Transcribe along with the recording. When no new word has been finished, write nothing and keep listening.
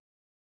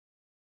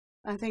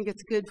I think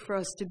it's good for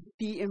us to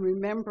be in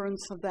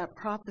remembrance of that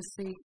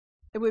prophecy.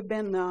 It would have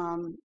been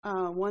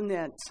one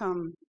that,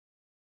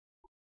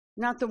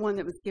 not the one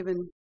that was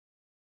given.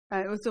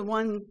 It was the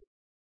one.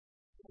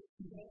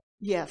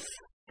 Yes,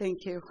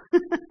 thank you.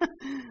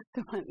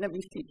 The one, let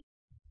me see.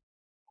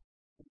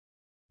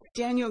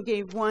 Daniel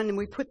gave one, and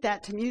we put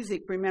that to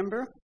music,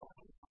 remember?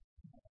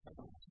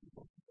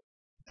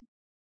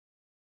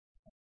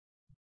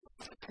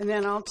 And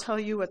then I'll tell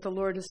you what the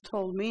Lord has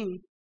told me.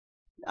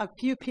 A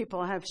few people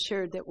I have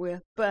shared that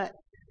with, but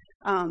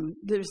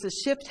there's a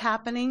shift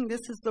happening.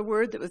 This is the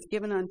word that was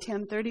given on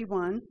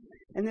 10/31,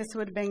 and this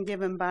would have been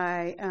given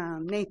by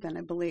Nathan,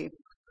 I believe.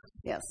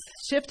 Yes,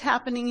 shift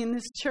happening in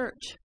this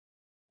church.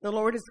 The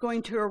Lord is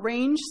going to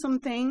arrange some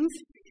things.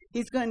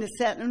 He's going to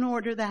set an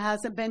order that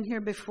hasn't been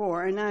here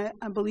before, and I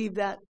believe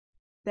that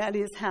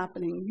is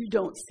happening. You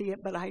don't see it,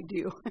 but I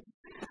do.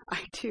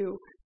 I do,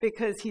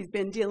 because he's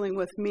been dealing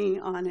with me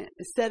on it,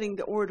 setting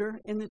the order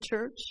in the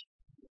church.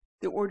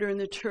 The order in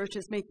the church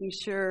is making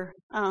sure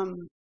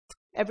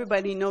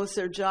everybody knows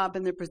their job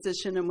and their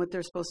position and what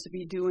they're supposed to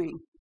be doing.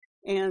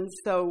 And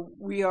so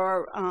we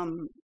are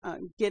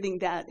getting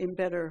that in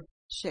better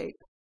shape.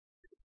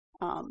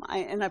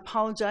 I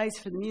apologize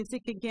for the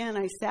music again.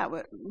 I sat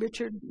with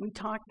Richard. We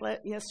talked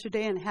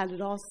yesterday and had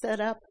it all set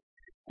up.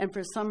 And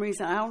for some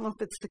reason, I don't know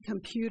if it's the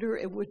computer,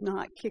 it would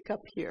not kick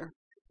up here.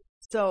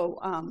 So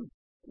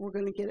we're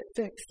going to get it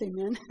fixed.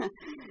 Amen.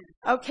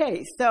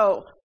 Okay,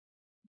 so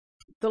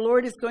the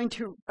Lord is going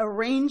to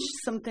arrange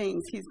some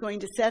things. He's going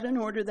to set an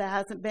order that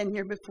hasn't been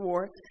here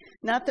before.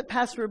 Not that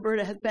Pastor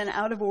Roberta has been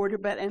out of order,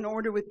 but an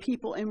order with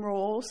people in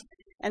roles,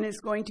 and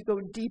is going to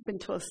go deep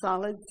into a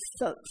solid,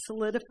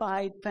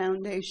 solidified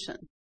foundation.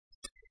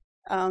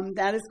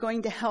 That is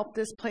going to help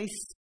this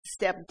place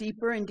step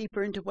deeper and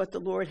deeper into what the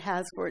Lord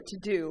has for it to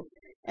do.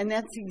 And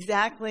that's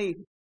exactly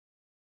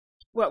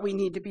what we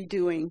need to be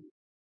doing.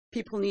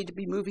 People need to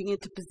be moving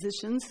into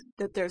positions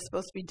that they're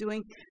supposed to be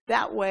doing.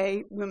 That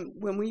way,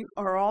 when we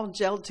are all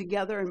gelled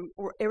together and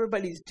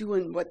everybody's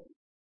doing what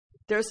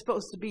they're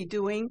supposed to be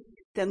doing,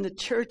 then the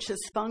church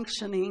is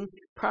functioning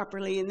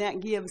properly, and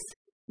that gives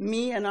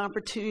me an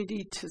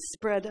opportunity to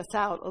spread us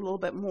out a little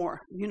bit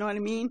more. You know what I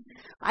mean?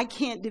 I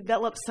can't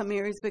develop some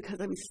areas because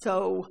I'm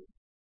so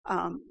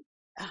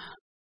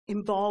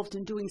involved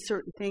in doing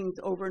certain things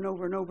over and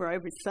over and over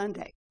every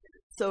Sunday.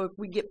 So if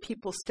we get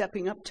people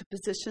stepping up to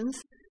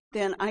positions,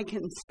 then I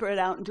can spread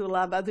out and do a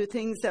lot of other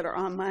things that are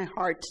on my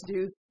heart to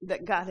do,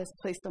 that God has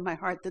placed on my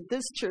heart, that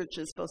this church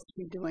is supposed to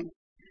be doing.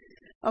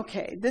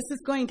 Okay, this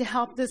is going to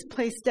help this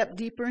place step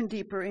deeper and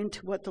deeper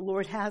into what the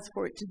Lord has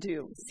for it to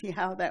do. See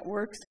how that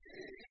works?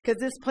 Because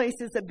this place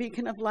is a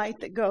beacon of light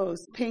that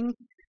goes, ping,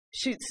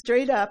 shoots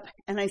straight up,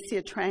 and I see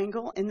a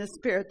triangle in the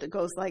spirit that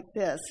goes like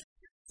this.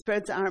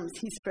 Spreads arms.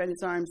 He spread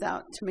his arms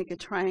out to make a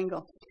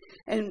triangle.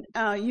 And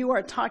you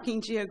are talking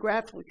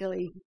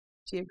geographically,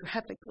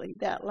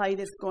 that light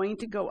is going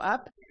to go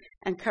up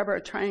and cover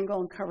a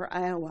triangle and cover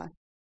Iowa.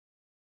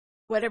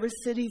 Whatever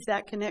cities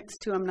that connects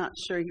to, I'm not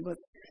sure he was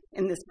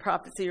in this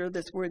prophecy or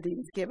this word that he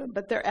was given,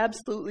 but there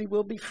absolutely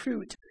will be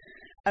fruit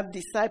of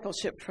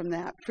discipleship from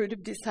that, fruit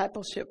of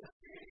discipleship.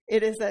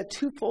 It is a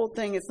twofold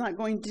thing. It's not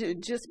going to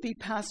just be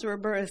Pastor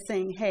Roberta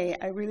saying, hey,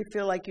 I really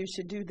feel like you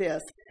should do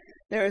this.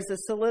 There is a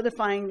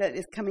solidifying that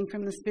is coming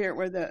from the Spirit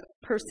where the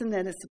person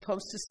that is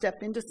supposed to step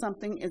into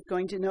something is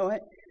going to know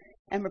it,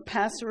 and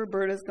Pastor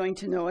Roberta is going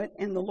to know it,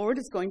 and the Lord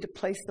is going to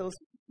place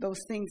those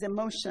things in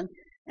motion,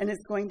 and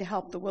it's going to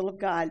help the will of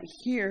God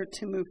here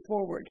to move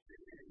forward.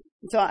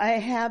 So I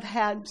have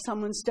had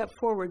someone step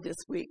forward this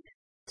week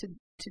to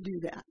do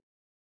that,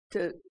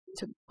 to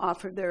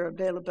offer their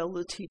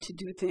availability to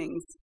do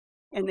things,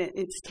 and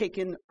it's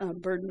taken a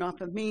burden off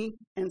of me,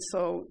 and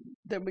so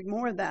there'll be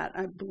more of that,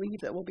 I believe,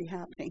 that will be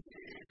happening.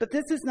 But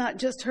this is not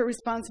just her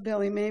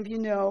responsibility. Many of you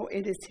know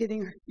it is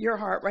hitting your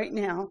heart right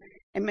now.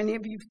 And many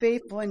of you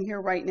faithful in here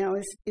right now,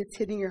 it's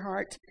hitting your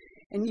heart.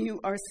 And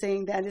you are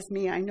saying, that is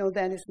me. I know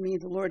that is me.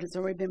 The Lord has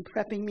already been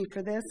prepping me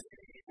for this.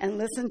 And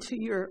listen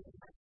to your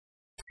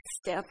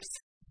steps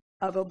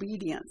of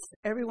obedience.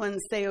 Everyone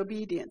say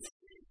obedience.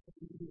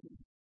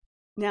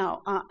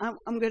 Now,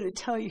 I'm going to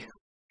tell you,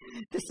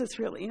 this is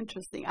really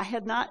interesting. I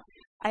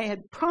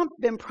had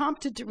been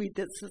prompted to read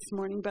this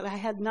morning, but I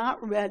had not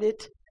read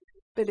it.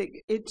 But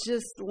it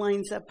just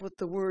lines up with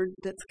the word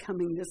that's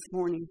coming this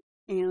morning.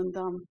 And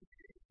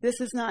this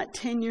is not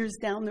 10 years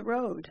down the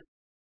road.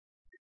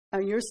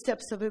 Your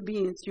steps of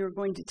obedience you're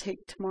going to take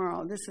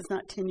tomorrow. This is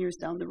not 10 years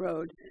down the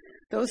road.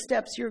 Those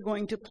steps you're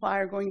going to apply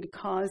are going to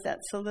cause that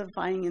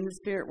solidifying in the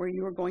Spirit where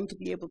you are going to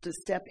be able to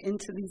step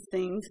into these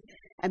things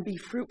and be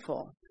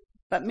fruitful.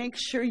 But make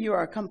sure you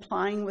are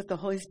complying with the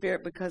Holy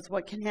Spirit, because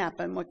what can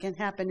happen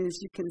is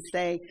you can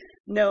say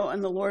no,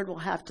 and the Lord will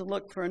have to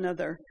look for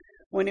another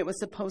when it was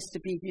supposed to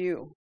be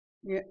you.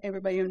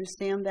 Everybody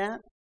understand that?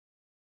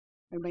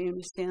 Everybody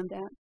understand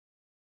that?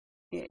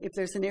 If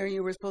there's an area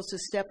you were supposed to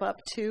step up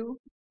to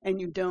and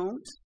you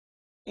don't,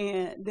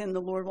 and then the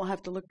Lord will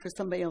have to look for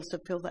somebody else to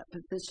fill that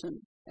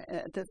position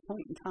at this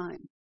point in time.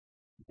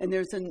 And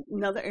there's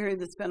another area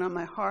that's been on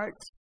my heart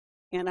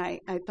and I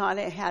thought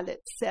I had it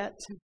set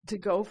to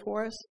go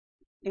for us,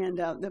 and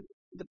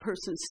the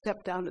person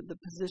stepped out of the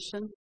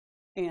position,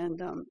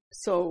 and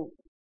so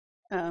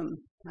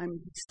I'm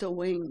still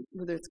waiting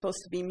whether it's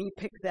supposed to be me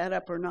pick that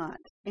up or not.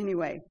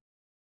 Anyway,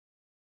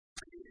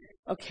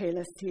 okay,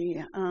 let's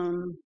see.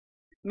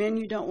 Men,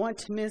 you don't want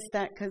to miss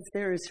that, because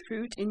there is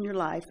fruit in your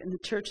life, in the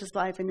church's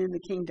life, and in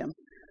the kingdom.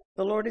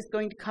 The Lord is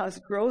going to cause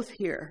growth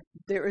here.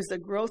 There is a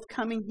growth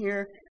coming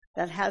here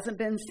that hasn't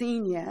been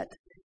seen yet.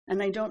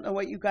 And I don't know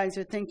what you guys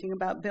are thinking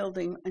about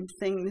building. I'm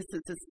saying this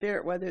is the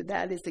Spirit, whether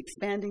that is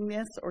expanding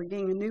this or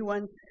getting a new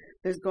one.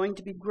 There's going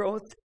to be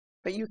growth,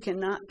 but you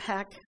cannot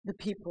pack the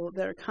people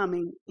that are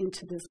coming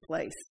into this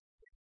place.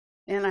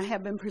 And I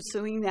have been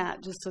pursuing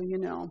that, just so you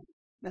know.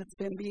 That's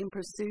been being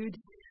pursued.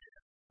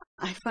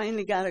 I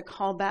finally got a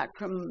call back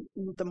from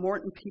the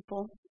Morton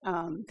people.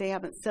 They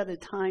haven't set a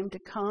time to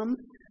come,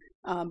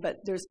 but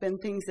there's been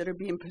things that are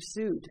being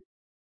pursued.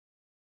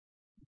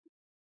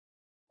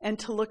 And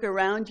to look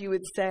around, you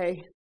would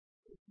say,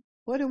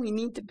 what do we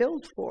need to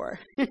build for?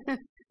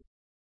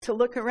 To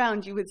look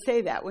around, you would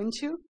say that,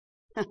 wouldn't you?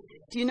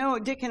 Do you know,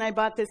 Dick and I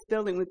bought this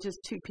building with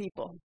just 2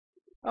 people.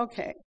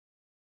 Okay.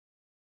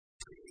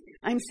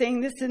 I'm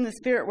saying this in the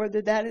Spirit,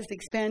 whether that is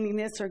expanding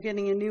this or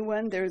getting a new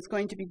one, there is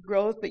going to be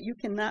growth, but you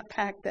cannot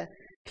pack the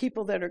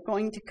people that are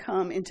going to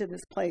come into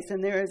this place.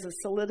 And there is a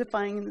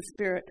solidifying in the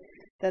Spirit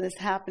that is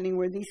happening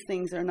where these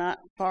things are not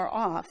far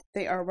off.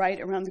 They are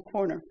right around the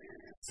corner.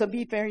 So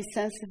be very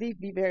sensitive,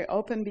 be very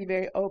open, be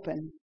very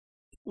open.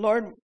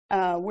 Lord,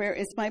 where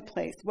is my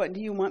place? What do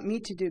you want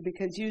me to do?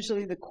 Because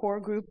usually the core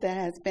group that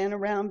has been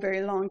around a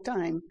very long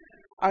time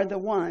are the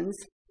ones.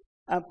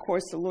 Of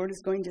course, the Lord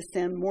is going to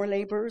send more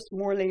laborers,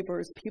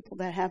 people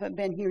that haven't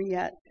been here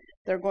yet.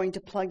 They're going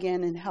to plug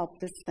in and help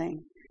this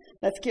thing.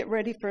 Let's get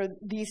ready for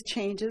these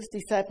changes,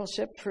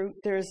 discipleship, fruit.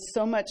 There is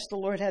so much the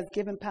Lord has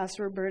given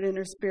Pastor Roberta in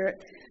her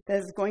spirit that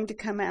is going to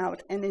come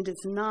out, and it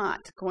is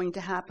not going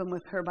to happen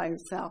with her by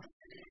herself.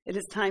 It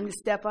is time to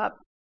step up,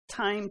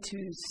 time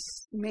to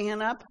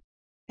man up,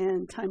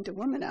 and time to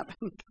woman up.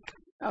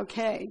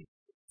 Okay.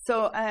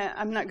 So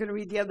I'm not going to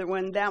read the other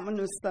one. That one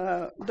was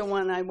the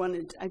one I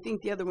wanted. I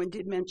think the other one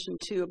did mention,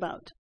 too,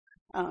 about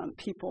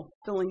people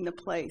filling the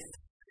place.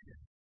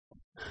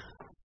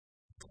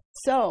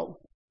 So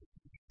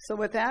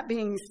with that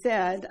being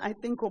said, I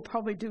think we'll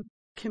probably do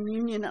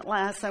communion at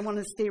last. I want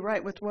to stay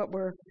right with what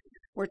we're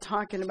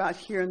talking about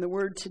here in the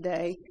Word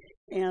today.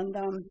 And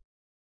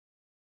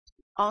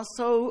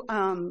also,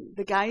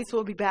 the guys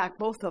will be back.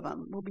 Both of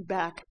them will be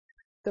back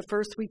the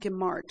first week in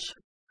March.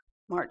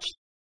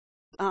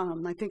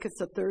 I think it's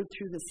the 3rd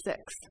through the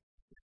 6th,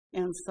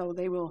 and so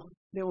they will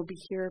be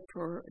here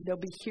they'll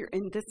be here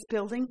in this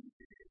building.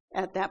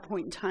 At that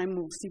point in time,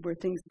 we'll see where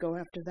things go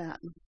after that.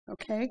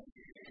 Okay.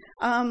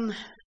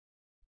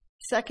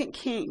 2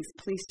 Kings,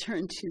 please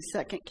turn to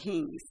 2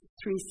 Kings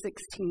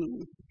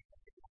 3:16,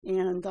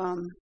 and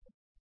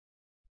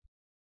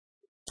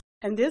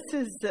this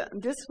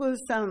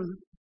was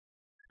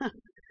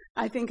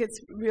I think it's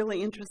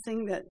really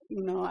interesting that,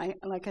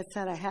 like I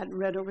said, I hadn't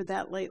read over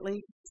that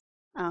lately.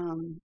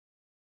 2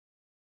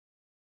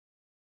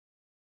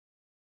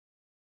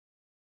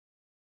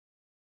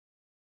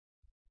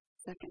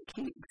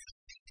 Kings.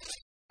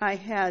 I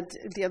had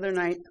the other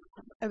night,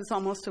 it was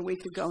almost a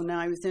week ago now,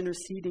 I was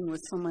interceding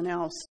with someone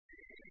else,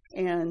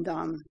 and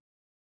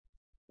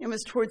it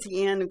was towards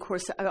the end. Of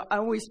course, I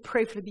always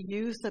pray for the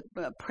youth,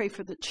 pray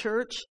for the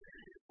church.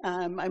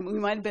 We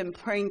might have been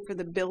praying for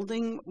the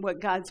building,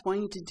 what God's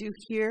wanting to do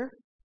here.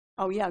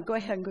 Oh yeah, go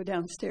ahead and go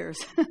downstairs.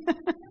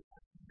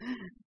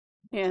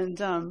 And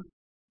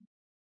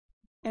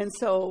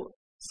so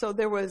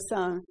there was.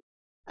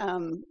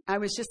 I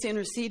was just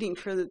interceding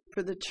for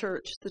the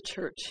church,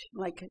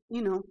 like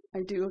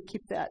I do. I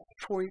keep that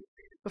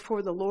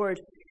before the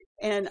Lord,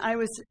 and I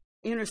was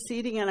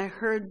interceding, and I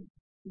heard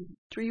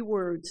three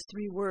words,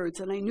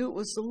 and I knew it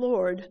was the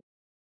Lord,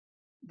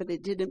 but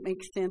it didn't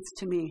make sense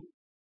to me.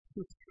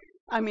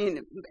 I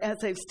mean,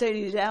 as I've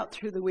studied it out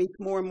through the week,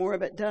 more and more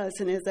of it does.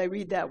 And as I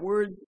read that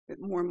word,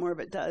 more and more of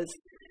it does.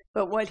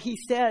 But what he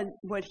said,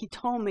 what he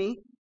told me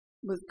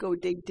was go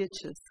dig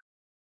ditches.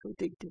 Go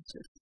dig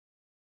ditches.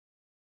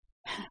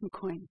 I'm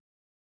going,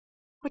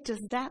 what does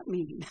that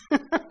mean?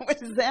 What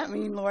does that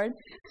mean, Lord?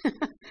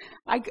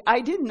 I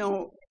didn't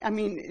know. I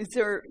mean,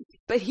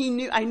 but he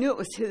knew, I knew it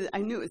was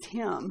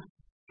him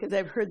because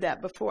I've heard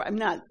that before. I'm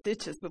not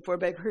ditches before,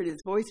 but I've heard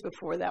his voice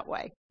before that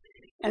way.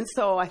 And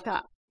so I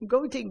thought,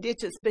 go dig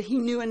ditches, but he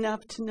knew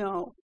enough to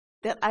know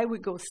that I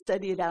would go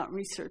study it out and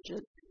research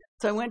it.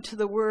 So I went to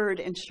the Word,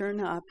 and sure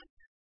enough,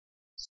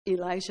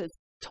 Elijah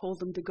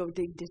told him to go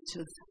dig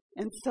ditches.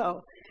 And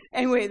so,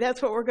 anyway,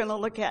 that's what we're going to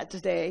look at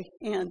today.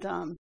 And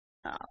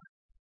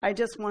I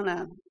just want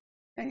to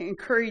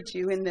encourage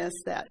you in this,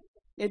 that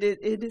it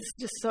is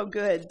just so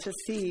good to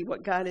see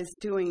what God is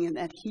doing and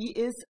that He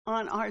is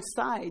on our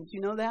side.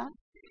 You know that?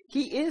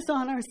 He is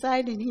on our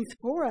side, and He's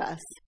for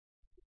us.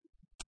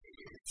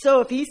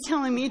 So if He's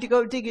telling me to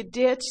go dig a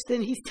ditch,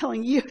 then He's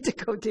telling you to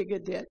go dig a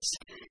ditch.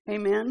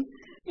 Amen?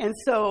 And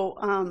so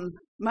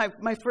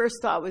my first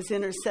thought was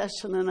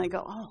intercession, and I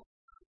go, oh,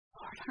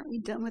 Lord, aren't we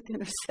done with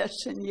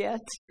intercession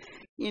yet?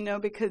 You know,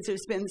 because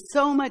there's been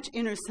so much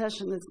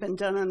intercession that's been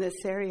done on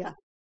this area.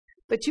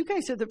 But you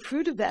guys are the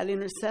fruit of that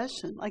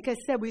intercession. Like I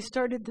said, we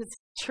started this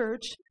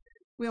church.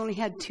 We only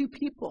had 2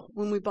 people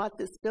when we bought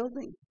this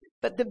building.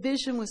 But the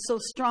vision was so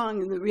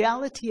strong, and the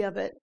reality of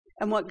it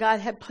and what God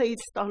had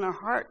placed on our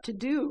heart to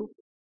do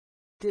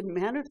didn't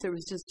matter if there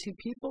was just 2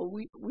 people.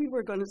 We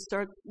were going to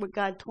start what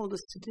God told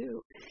us to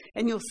do.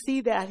 And you'll see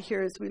that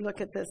here as we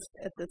look at this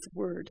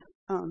word.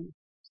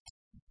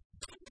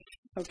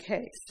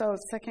 Okay, so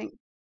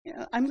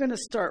I'm going to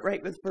start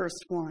right with verse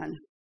 1.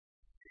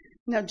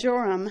 Now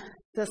Joram,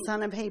 the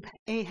son of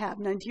Ahab.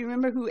 Now, do you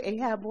remember who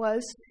Ahab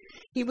was?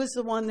 He was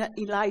the one that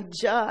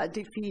Elijah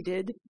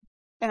defeated.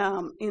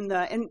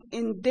 Elijah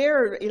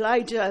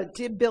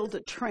did build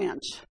a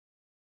trench.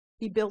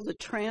 He built a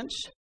trench,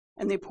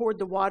 and they poured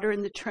the water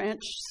in the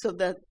trench so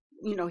that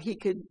he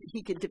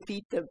could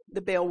defeat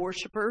the Baal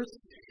worshipers.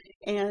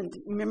 And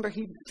remember,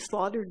 he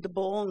slaughtered the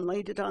bull and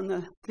laid it on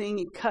the thing.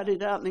 He cut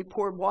it up, and they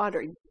poured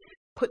water. He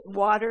put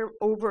water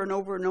over and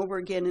over and over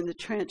again in the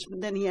trench, but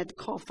then he had to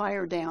call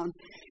fire down.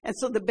 And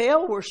so the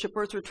Baal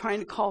worshipers were trying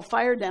to call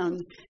fire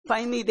down.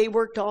 Finally, they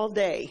worked all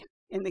day,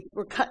 and they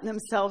were cutting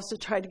themselves to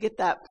try to get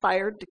that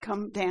fire to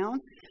come down,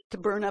 to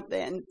burn up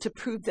and to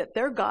prove that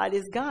their God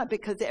is God,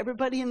 because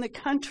everybody in the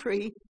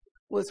country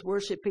was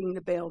worshiping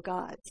the Baal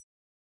gods.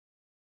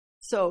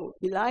 So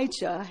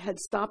Elijah had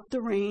stopped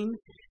the rain.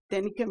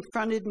 Then he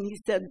confronted and he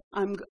said,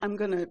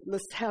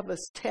 let's have a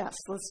test.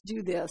 Let's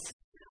do this.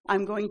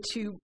 I'm going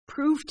to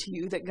prove to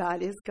you that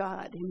God is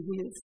God and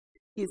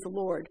He's the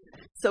Lord.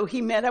 So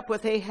he met up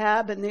with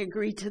Ahab and they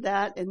agreed to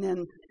that. And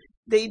then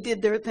they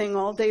did their thing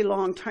all day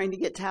long trying to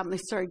get to happen. They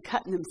started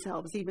cutting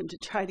themselves even to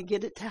try to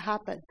get it to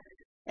happen.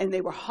 And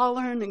they were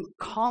hollering and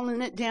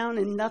calling it down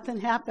and nothing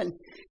happened.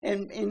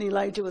 And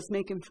Elijah was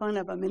making fun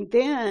of them. And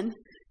then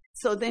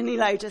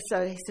Elijah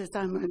said,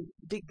 I'm going to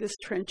dig this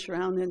trench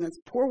around and let's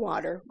pour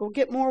water. Go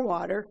get more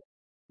water.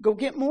 Go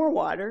get more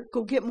water.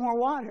 Go get more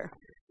water.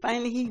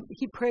 Finally,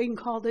 he prayed and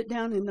called it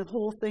down, and the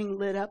whole thing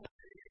lit up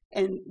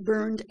and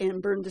burned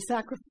the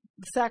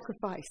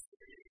sacrifice.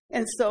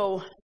 And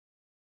so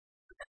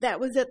that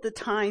was at the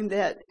time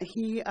that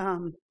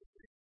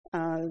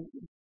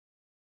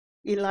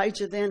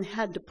Elijah then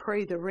had to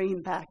pray the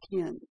rain back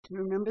in. Do you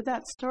remember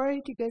that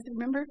story? Do you guys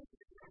remember?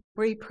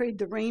 Where he prayed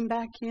the rain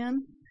back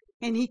in?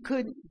 And he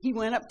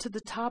went up to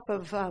the top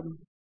of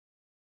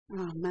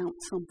Mount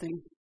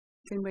something.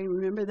 Does anybody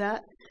remember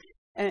that?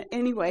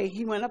 Anyway,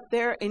 he went up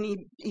there and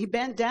he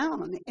bent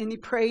down and he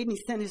prayed and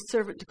he sent his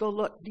servant to go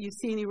look. Do you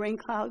see any rain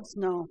clouds?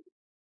 No.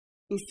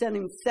 He sent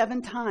him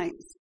 7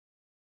 times.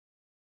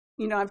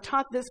 You know, I've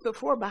taught this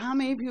before, but how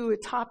many of you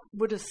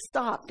would have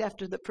stopped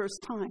after the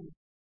first time?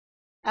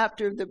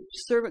 After the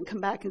servant come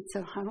back and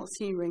said, I don't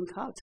see any rain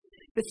clouds.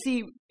 But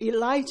see,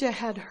 Elijah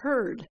had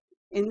heard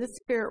in the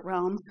spirit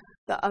realm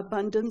the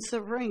abundance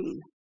of rain.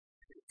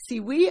 See,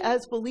 we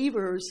as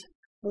believers,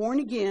 born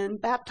again,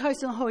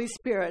 baptized in the Holy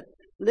Spirit,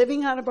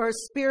 living out of our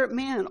spirit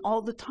man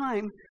all the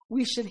time,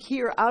 we should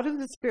hear out of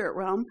the spirit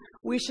realm.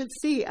 We should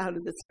see out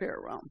of the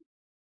spirit realm.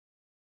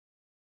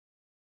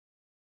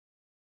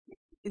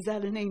 Is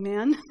that an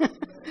amen?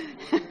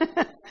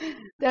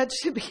 That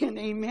should be an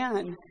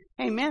amen.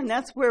 Amen.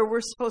 That's where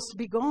we're supposed to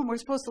be going. We're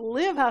supposed to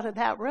live out of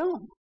that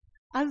realm,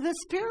 out of the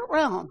spirit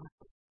realm.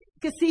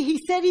 Because see, he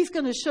said he's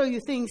going to show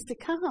you things to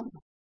come.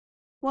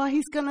 Well,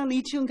 he's going to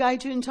lead you and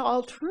guide you into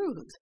all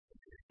truth.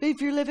 But if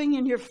you're living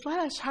in your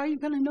flesh, how are you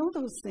going to know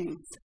those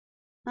things?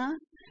 Huh?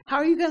 How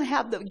are you going to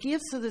have the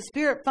gifts of the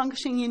Spirit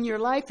functioning in your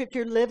life if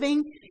you're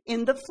living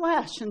in the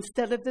flesh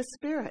instead of the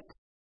Spirit?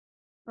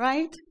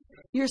 Right?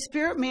 Your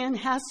spirit man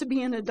has to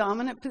be in a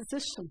dominant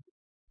position.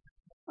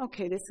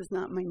 Okay, this is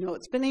not my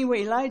notes. But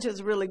anyway,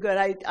 Elijah's really good.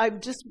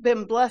 I've just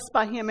been blessed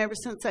by him ever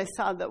since I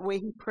saw the way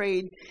he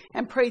prayed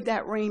and prayed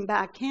that rain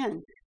back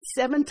in.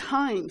 7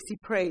 times he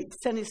prayed,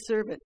 sent his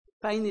servant.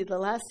 Finally, the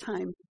last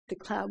time, the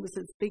cloud was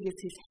as big as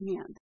his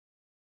hand.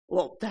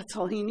 Well, that's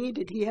all he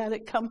needed. He had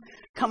it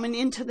coming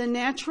into the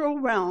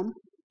natural realm.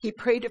 He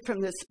prayed it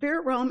from the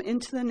spirit realm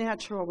into the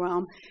natural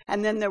realm.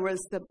 And then there was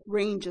the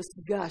rain just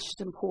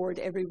gushed and poured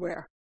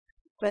everywhere.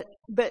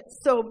 But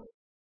so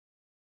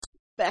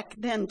back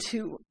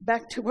to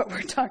what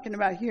we're talking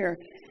about here.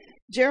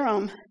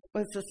 Joram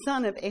was the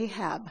son of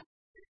Ahab.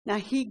 Now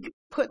he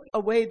put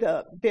away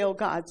the Baal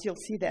gods. You'll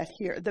see that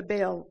here, the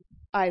Baal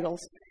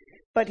idols.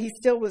 But he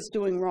still was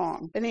doing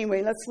wrong. But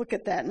anyway, let's look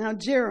at that. Now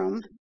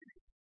Joram,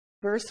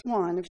 verse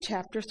 1 of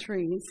chapter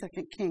 3 in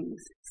 2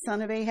 Kings,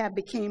 son of Ahab,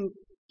 became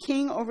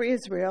king over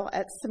Israel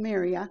at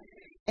Samaria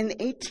in the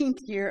 18th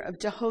year of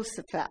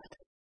Jehoshaphat,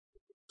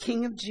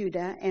 king of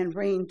Judah, and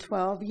reigned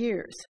 12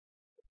 years.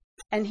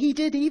 And he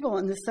did evil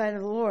in the sight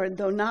of the Lord,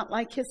 though not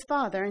like his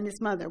father and his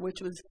mother,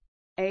 which was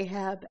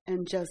Ahab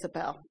and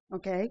Jezebel.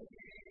 Okay?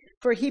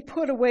 For he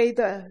put away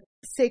the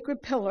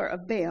sacred pillar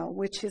of Baal,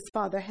 which his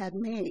father had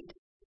made.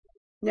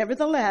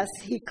 Nevertheless,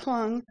 he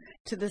clung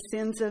to the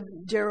sins of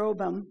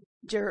Jeroboam,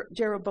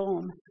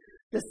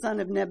 the son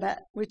of Nebat,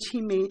 which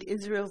he made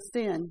Israel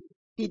sin,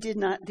 he did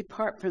not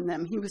depart from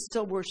them. He was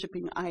still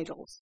worshiping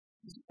idols.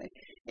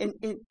 And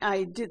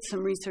I did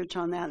some research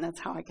on that, and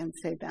that's how I can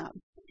say that.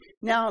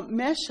 Now,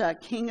 Mesha,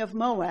 king of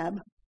Moab,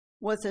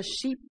 was a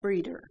sheep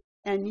breeder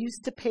and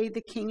used to pay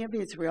the king of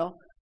Israel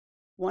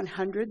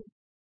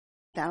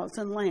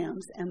 100,000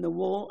 lambs and the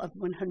wool of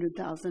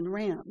 100,000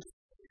 rams.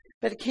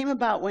 But it came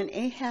about when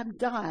Ahab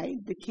died,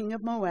 the king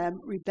of Moab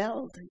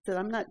rebelled. He said,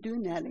 I'm not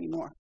doing that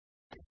anymore.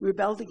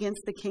 Rebelled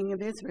against the king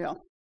of Israel.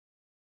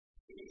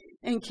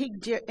 And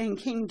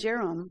King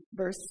Jehoram,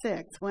 verse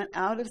 6, went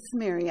out of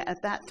Samaria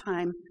at that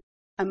time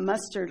and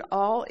mustered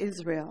all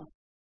Israel.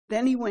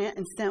 Then he went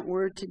and sent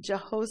word to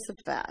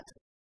Jehoshaphat,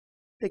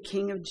 the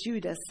king of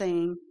Judah,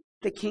 saying,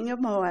 the king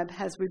of Moab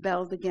has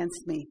rebelled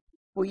against me.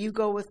 Will you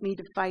go with me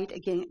to fight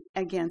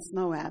against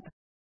Moab?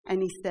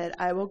 And he said,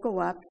 I will go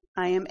up.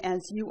 I am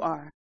as you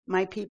are,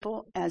 my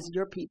people as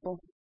your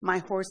people, my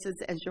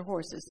horses as your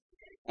horses.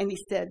 And he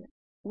said,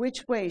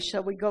 which way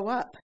shall we go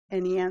up?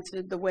 And he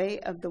answered, the way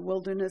of the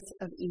wilderness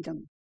of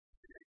Edom.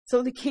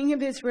 So the king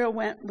of Israel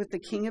went with the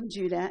king of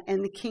Judah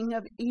and the king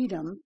of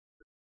Edom,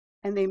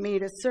 and they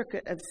made a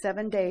circuit of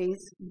 7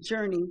 days'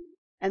 journey,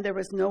 and there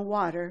was no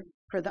water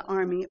for the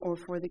army or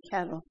for the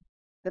cattle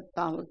that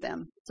followed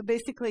them. So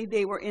basically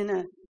they were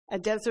in a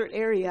desert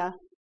area,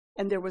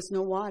 and there was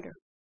no water.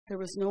 There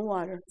was no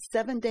water.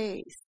 7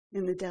 days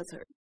in the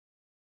desert.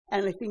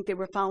 And I think they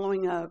were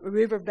following a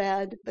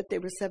riverbed, but they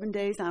were 7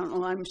 days. I don't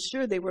know. I'm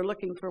sure they were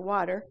looking for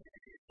water.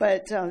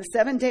 But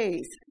 7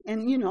 days.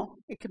 And, you know,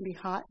 it can be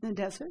hot in the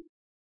desert,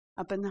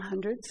 up in the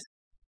hundreds.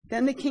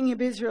 Then the king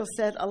of Israel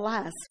said,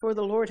 alas, for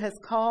the Lord has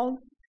called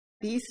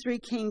these 3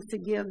 kings to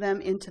give them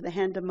into the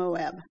hand of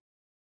Moab.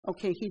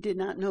 Okay, he did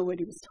not know what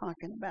he was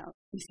talking about.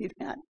 You see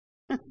that?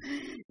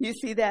 You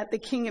see that? The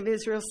king of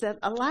Israel said,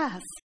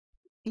 alas,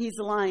 he's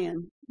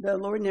lying. The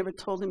Lord never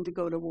told him to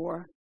go to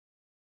war.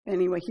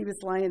 Anyway, he was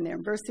lying there.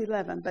 Verse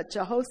 11, but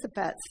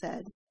Jehoshaphat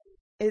said,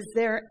 is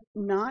there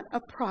not a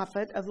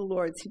prophet of the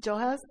Lord? See,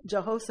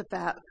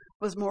 Jehoshaphat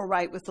was more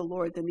right with the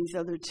Lord than these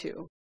other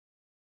 2.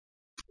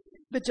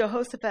 But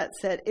Jehoshaphat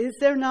said, is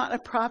there not a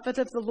prophet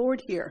of the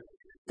Lord here,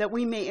 that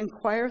we may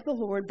inquire of the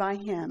Lord by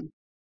him?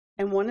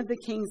 And one of the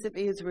kings of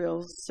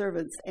Israel's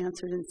servants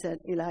answered and said,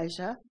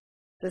 Elijah,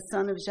 the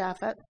son of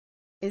Shaphat,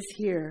 is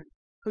here,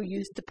 who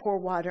used to pour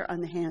water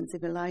on the hands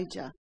of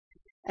Elijah.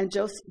 And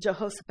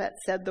Jehoshaphat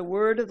said, the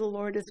word of the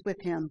Lord is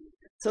with him.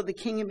 So the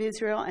king of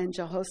Israel and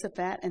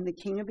Jehoshaphat and the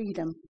king of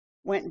Edom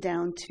went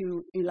down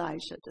to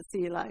Elijah, to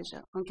see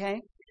Elijah.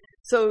 Okay?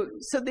 So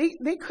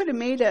they could have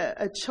made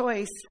a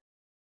choice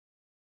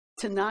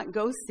to not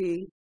go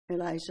see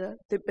Elijah,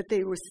 but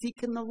they were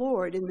seeking the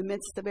Lord in the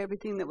midst of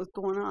everything that was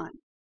going on.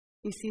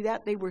 You see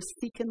that? They were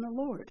seeking the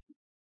Lord.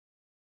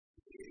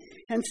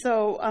 And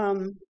so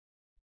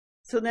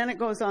then it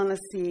goes on,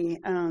 let's see,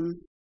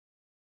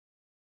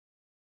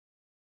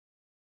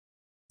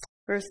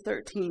 verse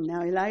 13.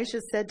 Now Elijah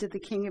said to the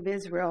king of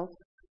Israel,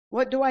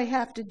 what do I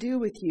have to do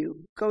with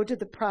you? Go to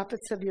the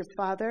prophets of your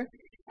father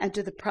and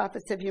to the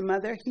prophets of your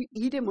mother.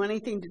 He didn't want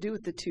anything to do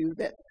with the 2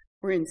 that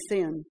were in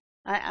sin.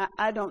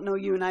 I don't know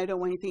you, and I don't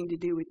want anything to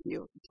do with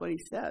you. That's what he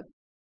said.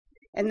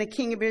 And the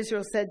king of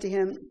Israel said to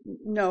him,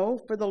 no,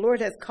 for the Lord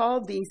has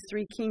called these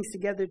 3 kings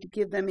together to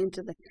give them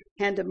into the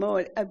hand of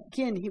Moab.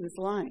 Again, he was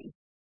lying.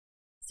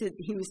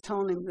 He was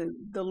telling him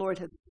the Lord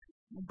had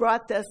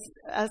brought us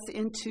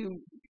into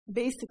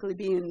basically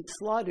being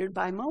slaughtered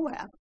by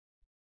Moab.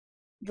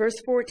 Verse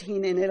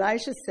 14, and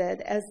Elisha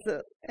said, as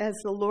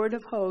the Lord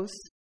of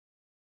hosts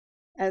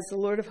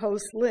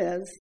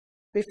lives,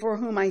 before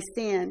whom I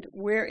stand,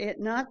 were it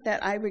not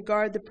that I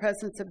regard the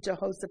presence of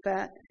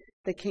Jehoshaphat,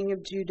 the king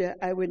of Judah,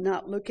 I would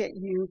not look at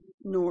you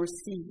nor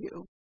see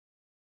you.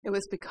 It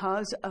was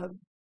because of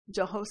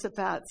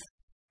Jehoshaphat's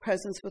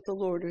presence with the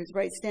Lord, or his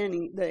right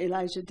standing, that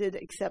Elijah did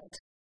accept.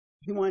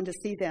 He wanted to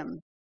see them.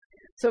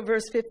 So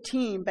verse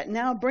 15, but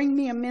now bring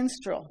me a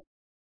minstrel.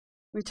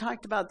 We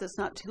talked about this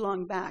not too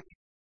long back.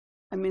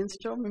 A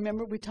minstrel.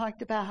 Remember, we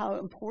talked about how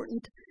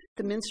important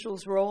the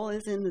minstrel's role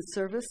is in the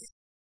service.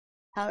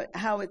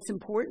 How it's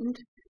important.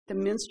 The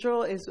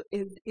minstrel is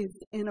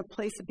in a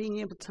place of being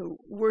able to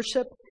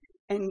worship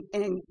and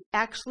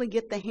actually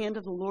get the hand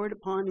of the Lord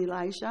upon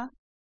Elijah,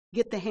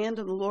 get the hand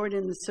of the Lord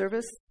in the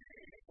service.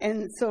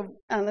 And so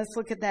let's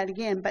look at that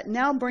again. But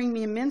now bring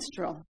me a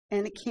minstrel.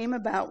 And it came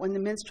about when the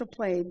minstrel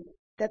played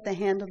that the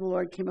hand of the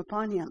Lord came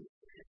upon him.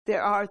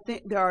 There are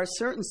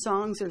certain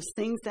songs, there's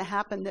things that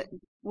happen that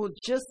will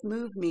just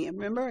move me. And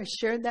remember, I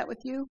shared that with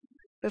you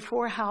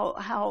before, how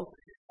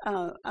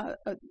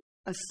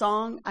a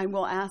song, I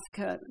will ask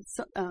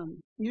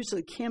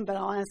usually Kim, but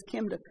I'll ask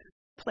Kim to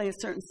play a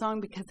certain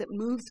song because it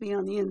moves me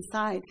on the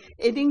inside.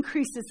 It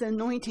increases the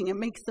anointing. It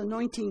makes the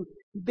anointing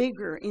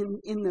bigger in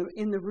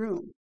the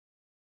room.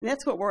 And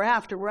that's what we're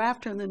after. We're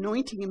after an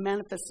anointing and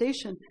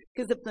manifestation,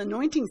 because if the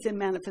anointing's in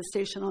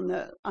manifestation on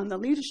the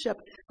leadership,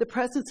 the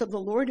presence of the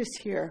Lord is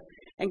here,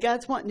 and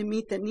God's wanting to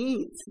meet the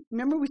needs.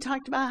 Remember, we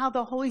talked about how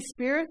the Holy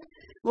Spirit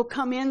will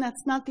come in.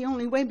 That's not the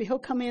only way, but He'll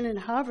come in and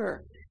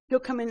hover. He'll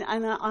come in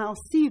and I'll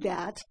see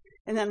that,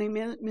 and then I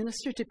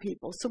minister to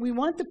people. So we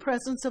want the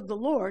presence of the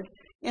Lord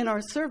in our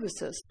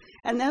services.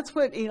 And that's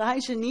what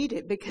Elijah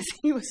needed, because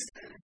he was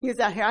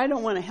out here. I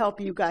don't want to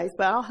help you guys,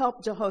 but I'll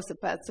help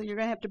Jehoshaphat. So you're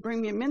going to have to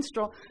bring me a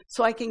minstrel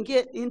so I can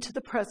get into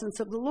the presence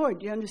of the Lord.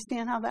 Do you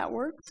understand how that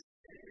works?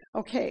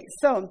 Okay,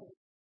 so,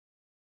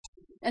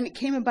 and it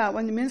came about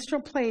when the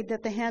minstrel played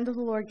that the hand of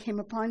the Lord came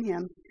upon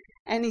him.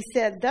 And he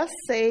said, Thus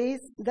says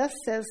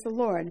the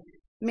Lord,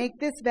 make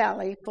this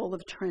valley full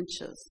of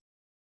trenches.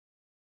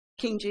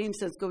 King James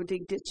says, go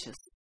dig ditches.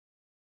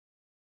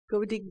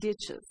 Go dig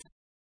ditches.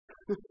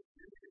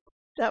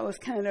 That was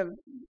kind of,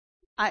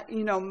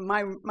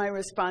 my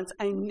response.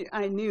 I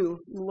knew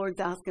the Lord's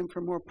asking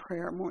for more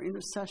prayer, more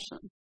intercession,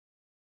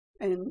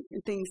 and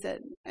things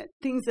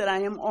that I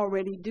am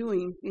already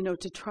doing,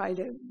 to try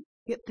to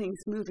get things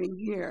moving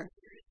here.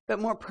 But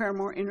more prayer,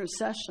 more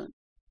intercession.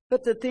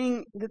 But the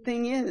thing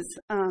is,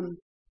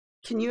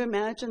 can you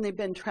imagine they've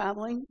been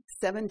traveling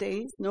 7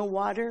 days, no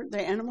water.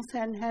 The animals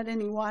hadn't had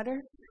any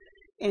water,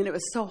 and it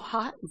was so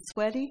hot and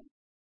sweaty.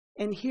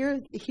 And here,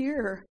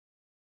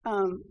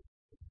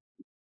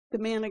 the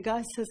man of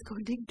God says, go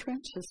dig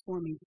trenches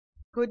for me.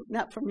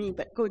 Not for me,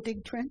 but go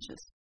dig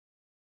trenches.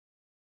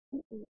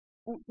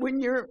 When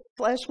your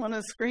flesh want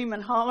to scream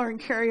and holler and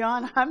carry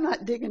on, I'm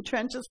not digging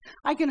trenches.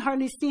 I can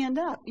hardly stand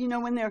up.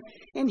 When they're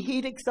in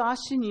heat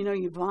exhaustion,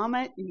 you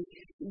vomit.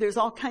 There's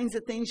all kinds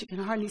of things. You can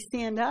hardly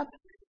stand up.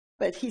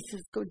 But he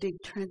says, go dig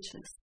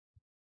trenches.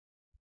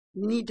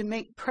 You need to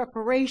make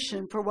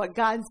preparation for what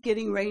God's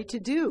getting ready to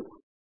do.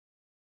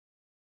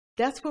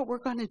 That's what we're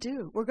going to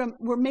do.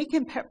 We're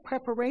making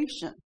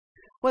preparation.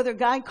 Whether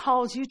God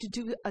calls you to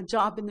do a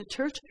job in the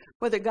church,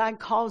 whether God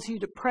calls you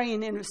to pray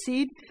and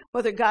intercede,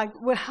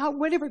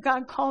 whatever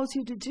God calls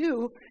you to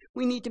do,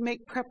 we need to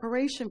make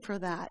preparation for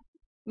that.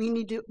 We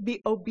need to be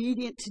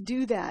obedient to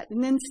do that.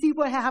 And then see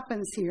what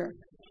happens here.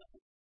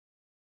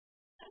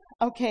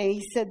 Okay,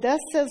 he said, Thus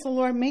says the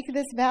Lord, make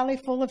this valley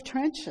full of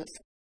trenches.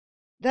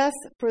 Thus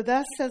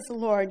says the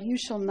Lord, you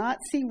shall not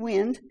see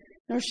wind,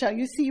 nor shall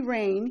you see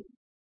rain,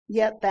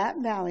 yet that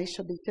valley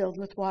shall be filled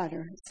with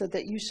water, so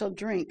that you shall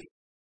drink,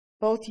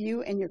 both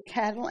you and your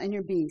cattle and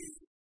your beasts.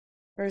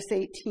 Verse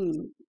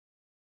 18.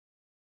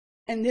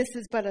 And this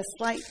is but a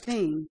slight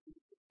thing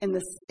in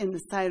the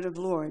sight of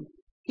the Lord.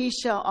 He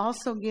shall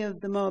also give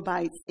the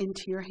Moabites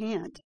into your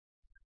hand.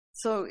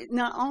 So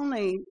not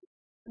only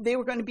they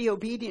were going to be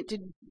obedient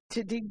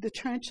to dig the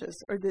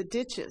trenches or the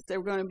ditches, they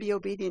were going to be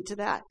obedient to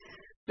that,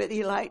 but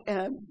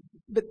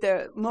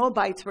the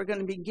Moabites were going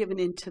to be given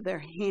into their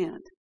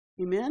hand.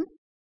 Amen?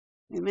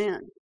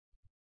 Amen.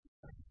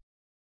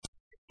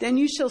 Then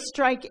you shall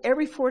strike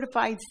every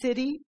fortified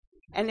city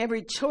and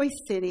every choice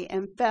city,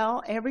 and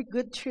fell every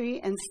good tree,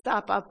 and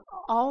stop up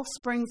all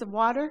springs of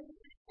water,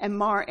 and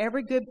mar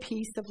every good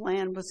piece of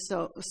land with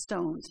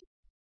stones.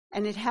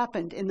 And it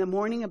happened in the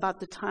morning about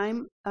the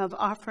time of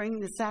offering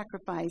the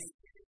sacrifice,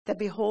 that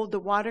behold, the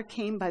water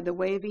came by the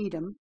way of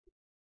Edom,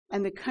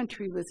 and the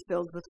country was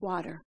filled with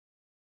water.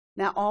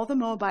 Now all the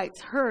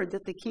Moabites heard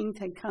that the kings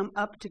had come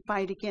up to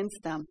fight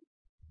against them.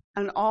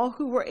 And all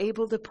who were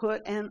able to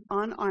put on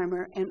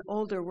armor and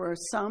older were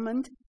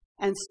summoned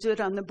and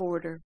stood on the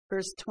border.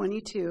 Verse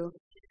 22.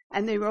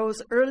 And they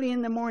rose early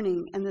in the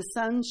morning, and the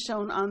sun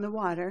shone on the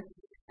water,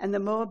 and the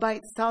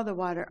Moabites saw the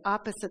water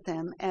opposite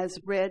them as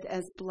red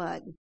as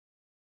blood.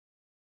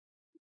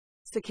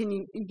 So can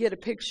you get a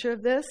picture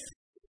of this?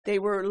 They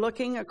were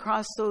looking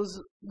across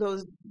those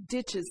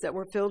ditches that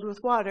were filled with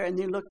water, and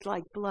they looked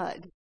like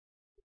blood.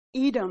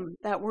 Edom,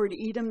 that word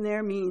Edom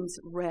there means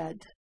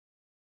red.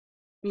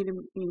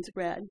 Edom means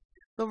red.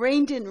 The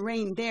rain didn't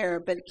rain there,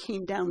 but it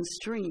came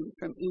downstream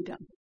from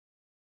Edom.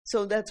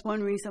 So that's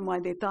one reason why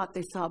they thought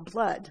they saw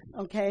blood,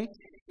 okay?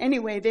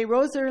 Anyway, they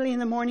rose early in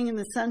the morning, and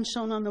the sun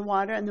shone on the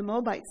water, and the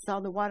Moabites saw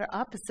the water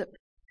opposite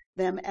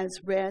them as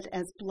red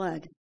as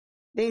blood.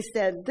 They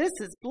said, This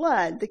is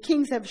blood. The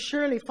kings have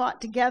surely fought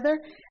together,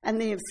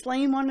 and they have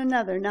slain one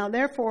another. Now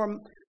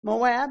therefore,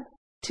 Moab,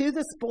 to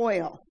the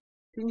spoil.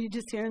 Didn't you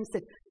just hear him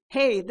say,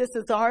 hey, this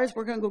is ours,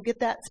 we're going to go get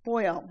that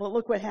spoil. But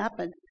look what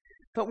happened.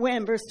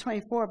 Verse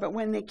 24, but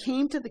when they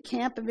came to the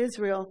camp of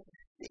Israel,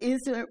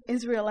 the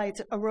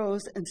Israelites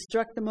arose and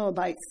struck the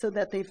Moabites, so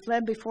that they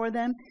fled before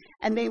them,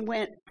 and they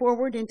went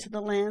forward into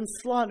the land,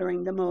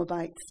 slaughtering the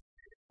Moabites.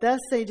 Thus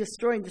they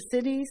destroyed the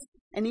cities,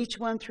 and each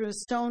one threw a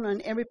stone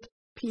on every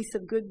piece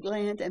of good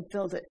land and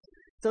filled it.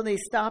 So they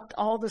stopped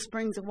all the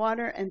springs of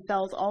water and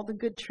felled all the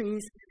good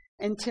trees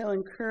until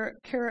in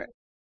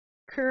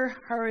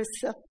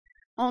Kir-Hareseth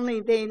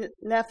only they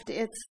left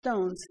its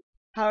stones.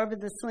 However,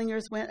 the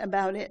slingers went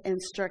about it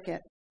and struck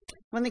it.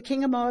 When the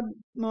king of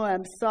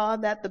Moab saw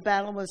that the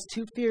battle was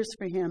too fierce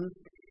for him,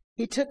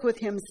 he took with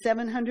him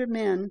 700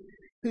 men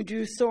who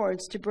drew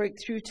swords to break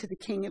through to the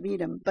king of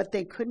Edom, but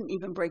they couldn't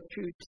even break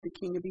through to the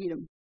king of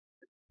Edom.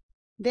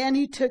 Then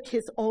he took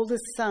his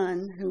oldest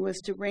son, who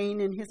was to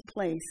reign in his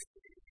place,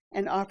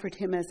 and offered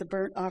him as a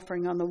burnt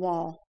offering on the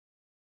wall.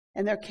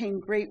 And there came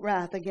great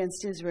wrath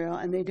against Israel,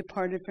 and they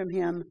departed from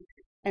him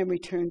and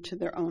returned to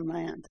their own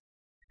land.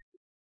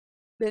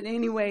 But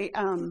anyway,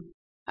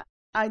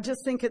 I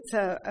just think it's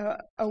a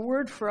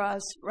word for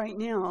us right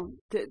now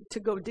to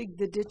go dig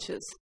the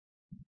ditches,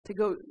 to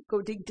go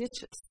dig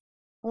ditches.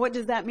 What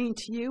does that mean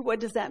to you? What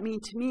does that mean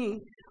to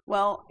me?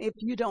 Well, if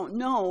you don't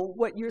know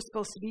what you're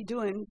supposed to be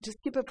doing, just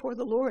give it before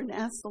the Lord and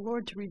ask the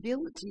Lord to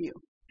reveal it to you.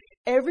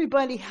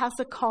 Everybody has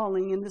a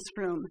calling in this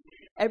room.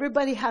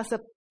 Everybody has a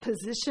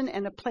position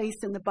and a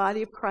place in the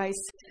body of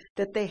Christ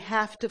that they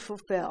have to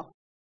fulfill.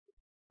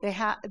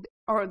 I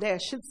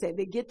should say,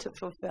 they get to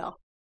fulfill.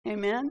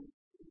 Amen?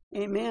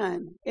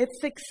 Amen.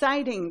 It's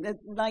exciting.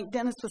 Like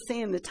Dennis was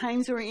saying, the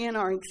times we're in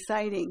are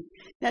exciting.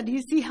 Now, do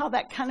you see how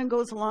that kind of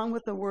goes along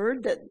with the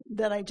word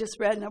that I just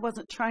read? And I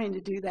wasn't trying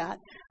to do that.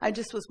 I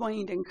just was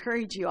wanting to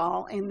encourage you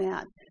all in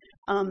that.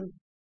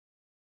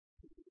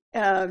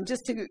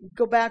 Just to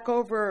go back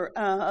over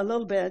a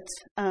little bit,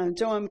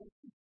 Joam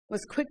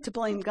was quick to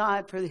blame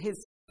God for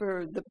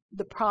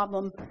the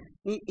problem.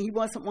 He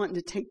wasn't wanting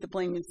to take the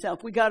blame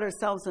himself. We got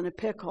ourselves in a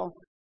pickle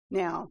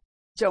now.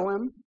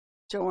 Joam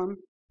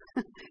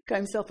got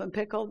himself in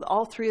pickle.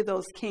 All three of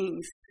those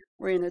kings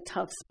were in a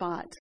tough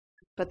spot,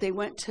 but they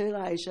went to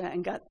Elijah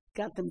and got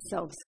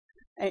themselves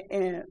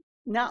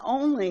not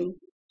only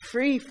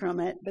free from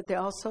it, but they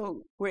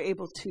also were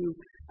able to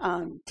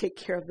take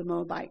care of the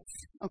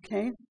Moabites.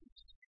 Okay.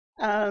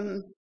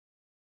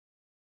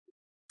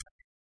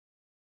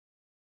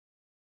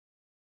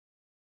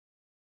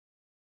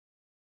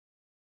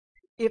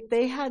 If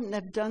they hadn't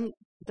have dug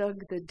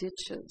the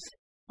ditches,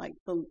 like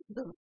the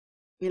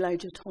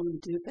Elijah told them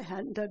to do, if they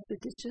hadn't dug the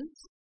ditches,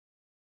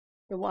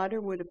 the water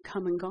would have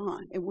come and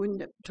gone. It wouldn't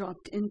have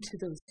dropped into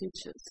those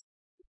ditches.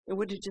 It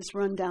would have just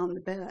run down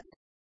the bed.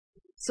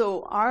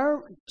 So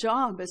our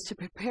job is to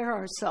prepare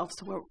ourselves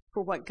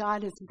for what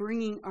God is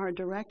bringing our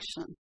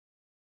direction.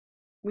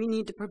 We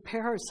need to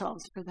prepare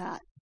ourselves for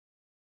that.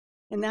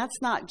 And that's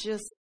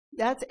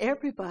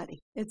everybody.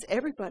 It's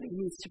everybody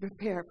needs to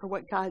prepare for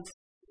what God's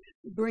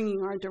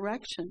bringing our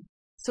direction.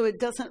 So it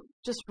doesn't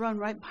just run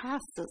right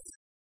past us.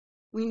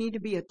 We need to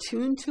be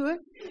attuned to it.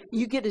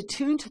 You get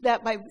attuned to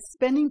that by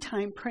spending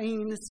time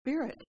praying in the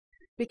Spirit,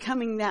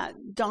 becoming that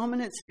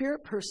dominant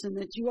spirit person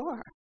that you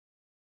are.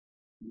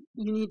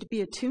 You need to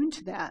be attuned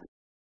to that.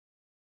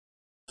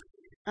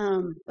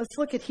 Let's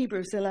look at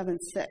Hebrews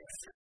 11:6.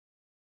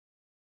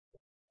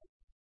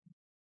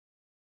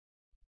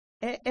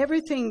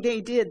 Everything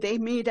they did, they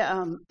made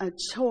a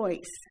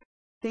choice.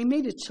 They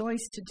made a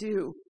choice to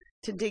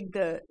dig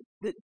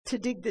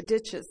the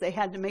ditches. They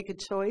had to make a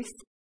choice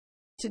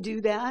to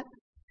do that.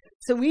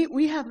 So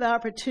we have the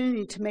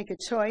opportunity to make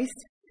a choice.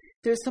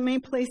 There's so many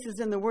places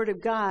in the Word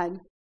of God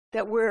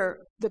that where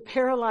the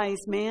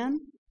paralyzed man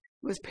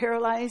was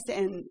paralyzed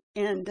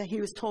and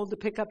he was told to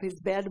pick up his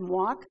bed and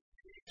walk.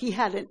 He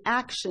had an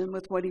action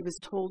with what he was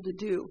told to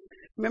do.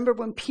 Remember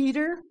when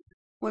Peter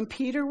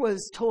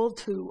was told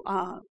to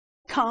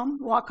come,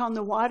 walk on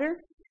the water,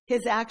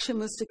 his action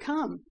was to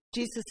come.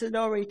 Jesus had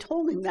already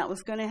told him that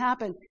was going to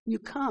happen. You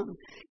come.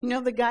 You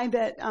know the guy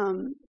that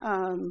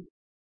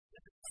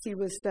he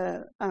was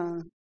the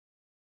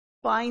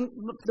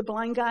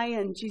blind guy,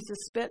 and Jesus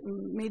spit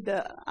and made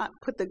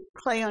put the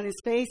clay on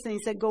his face, and he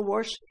said, "Go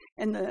wash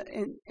in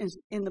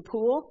the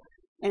pool."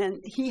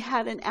 And he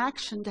had an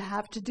action to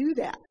have to do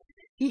that.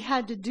 He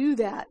had to do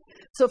that.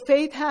 So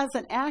faith has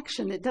an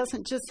action. It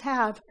doesn't just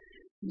have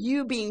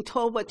you being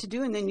told what to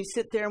do, and then you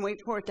sit there and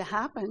wait for it to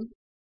happen.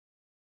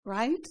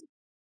 Right?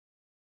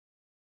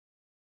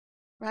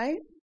 Right?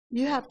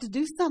 You have to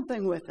do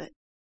something with it.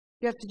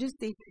 You have to do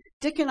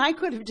Dick and I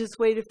could have just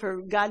waited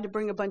for God to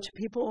bring a bunch of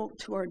people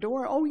to our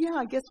door. Oh, yeah,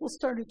 I guess we'll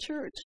start a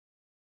church.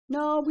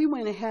 No, we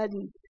went ahead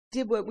and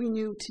did what we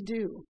knew to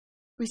do.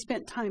 We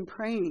spent time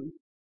praying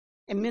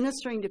and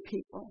ministering to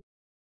people,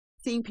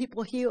 seeing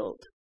people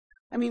healed.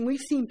 I mean, we've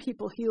seen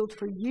people healed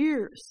for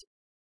years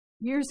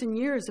and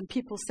years, and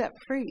people set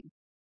free.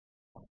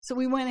 So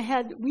we went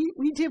ahead,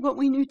 we did what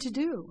we knew to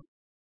do.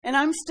 And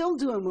I'm still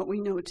doing what we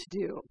know to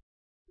do.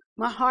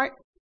 My heart,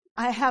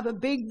 I have a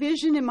big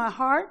vision in my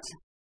heart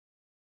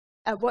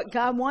of what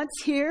God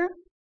wants here.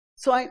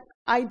 So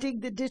I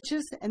dig the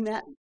ditches, and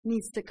that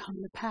needs to come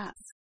to pass.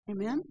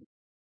 Amen?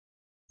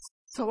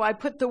 So I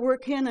put the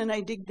work in and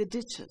I dig the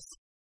ditches.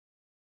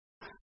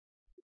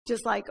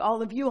 Just like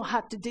all of you will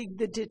have to dig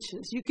the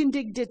ditches. You can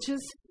dig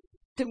ditches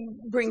to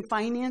bring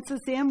finances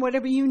in,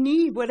 whatever you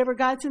need, whatever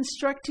God's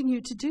instructing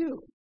you to do.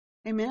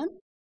 Amen?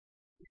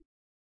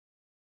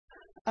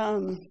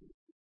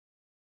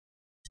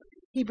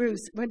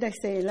 Hebrews, what did I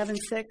say,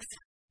 11:6?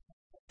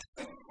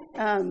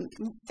 And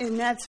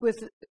that's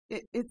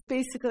it's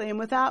basically, and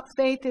without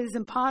faith it is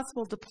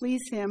impossible to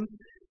please him.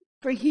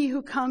 For he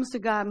who comes to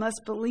God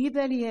must believe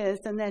that he is,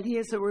 and that he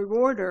is a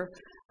rewarder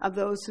of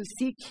those who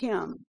seek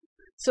him.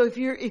 So if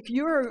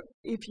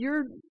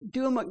you're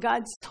doing what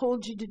God's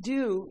told you to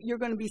do, you're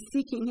going to be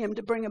seeking him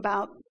to bring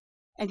about,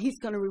 and he's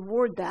going to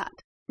reward that.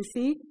 You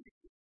see?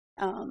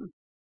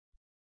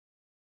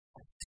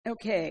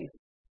 Okay.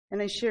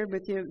 And I shared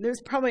with you,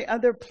 there's probably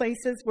other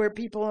places where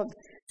people have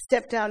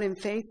stepped out in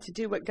faith to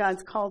do what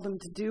God's called them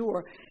to do,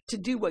 or to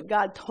do what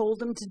God told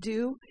them to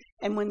do.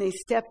 And when they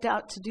stepped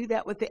out to do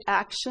that with the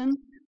action,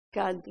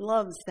 God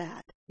loves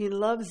that. He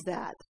loves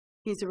that.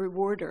 He's a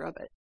rewarder of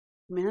it.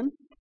 Amen?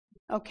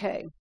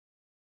 Okay.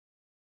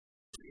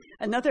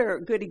 Another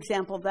good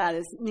example of that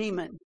is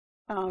Naaman.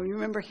 You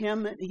remember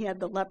him? He had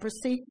the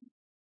leprosy.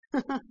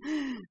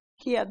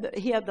 He had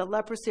the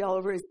leprosy all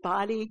over his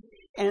body.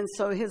 And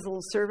so his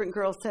little servant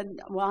girl said,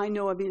 well, I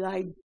know of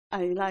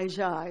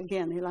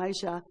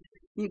Elijah.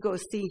 You go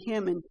see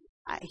him and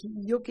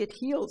you'll get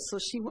healed. So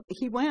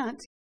he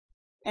went,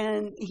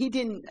 and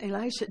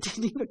Elijah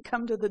didn't even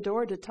come to the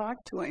door to talk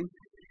to him.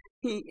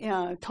 He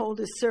told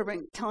his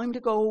servant, tell him to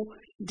go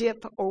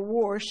dip or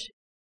wash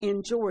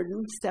in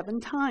Jordan 7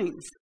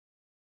 times.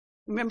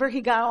 Remember,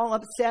 he got all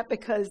upset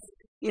because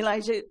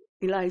Elijah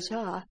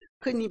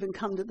couldn't even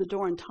come to the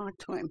door and talk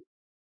to him.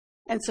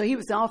 And so he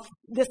was off.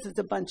 This is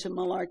a bunch of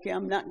malarkey.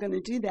 I'm not going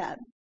to do that.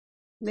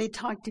 They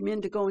talked him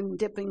into going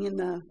dipping in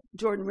the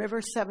Jordan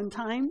River 7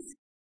 times.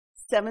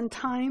 7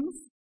 times,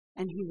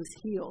 and he was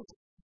healed.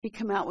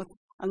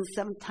 On the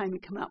 7th time, he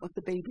came out with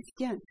the baby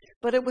skin.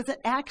 But it was an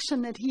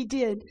action that he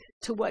did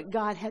to what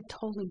God had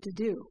told him to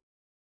do.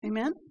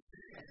 Amen?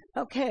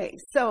 Okay,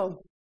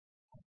 so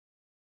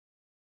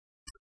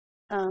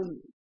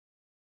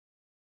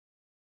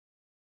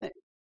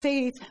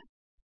faith,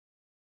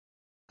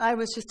 I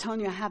was just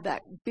telling you, I have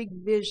that big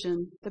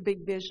vision, the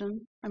big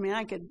vision. I mean,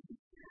 I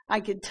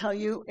could tell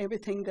you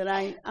everything that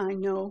I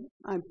know.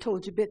 I've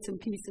told you bits and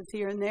pieces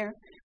here and there,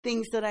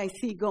 things that I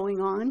see going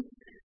on,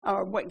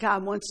 or what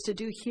God wants to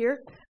do here.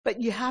 But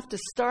you have to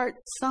start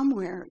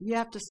somewhere. You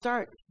have to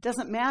start.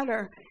 Doesn't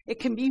matter. It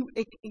can be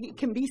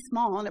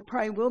small, and it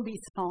probably will be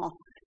small.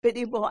 But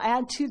it will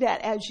add to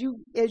that as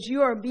you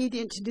are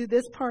obedient to do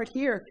this part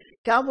here.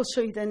 God will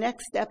show you the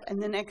next step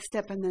and the next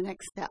step and the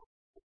next step.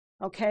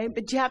 Okay,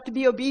 but you have to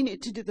be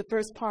obedient to do the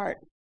first part.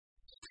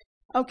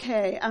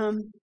 Okay.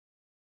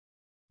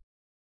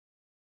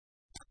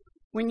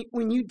 When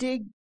you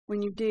dig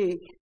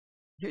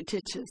your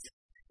ditches,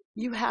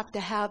 you have to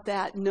have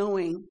that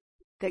knowing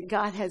that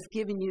God has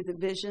given you the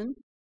vision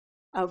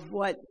of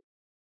what,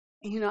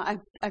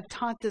 I've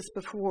taught this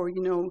before,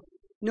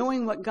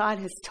 knowing what God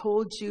has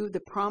told you, the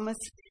promise,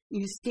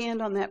 you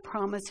stand on that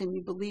promise and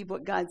you believe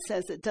what God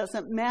says. It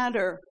doesn't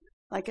matter.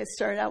 Like I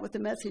started out with the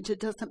message,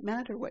 it doesn't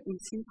matter what you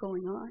see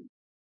going on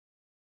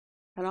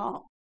at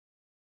all.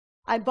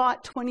 I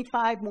bought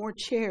 25 more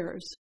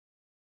chairs.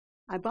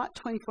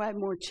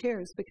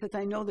 Because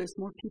I know there's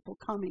more people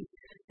coming.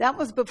 That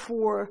was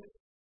before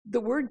the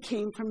word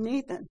came from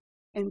Nathan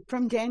and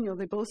from Daniel.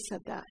 They both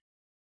said that.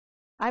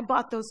 I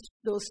bought those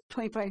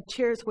 25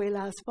 chairs way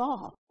last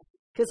fall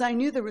because I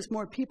knew there was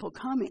more people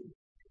coming.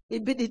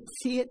 But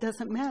it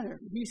doesn't matter.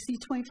 You see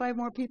 25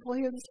 more people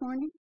here this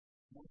morning?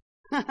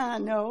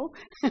 No,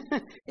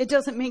 it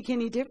doesn't make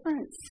any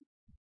difference.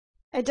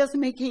 It doesn't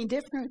make any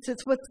difference.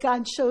 It's what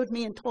God showed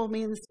me and told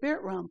me in the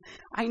spirit realm.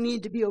 I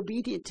need to be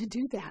obedient to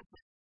do that.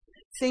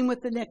 Same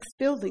with the next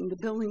building, the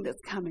building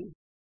that's coming.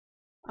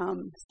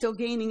 Still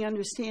gaining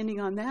understanding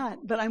on that,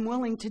 but I'm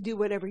willing to do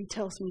whatever he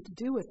tells me to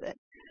do with it.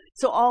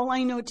 So all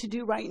I know to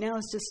do right now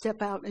is to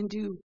step out and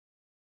do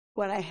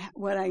what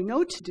I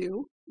know to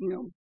do.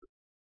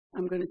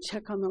 I'm going to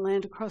check on the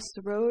land across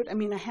the road. I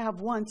mean, I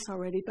have once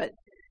already, but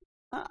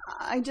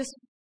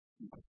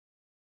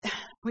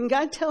when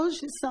God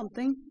tells you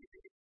something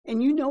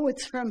and you know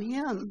it's from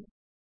him,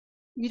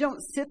 you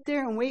don't sit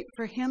there and wait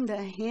for him to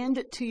hand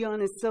it to you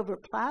on a silver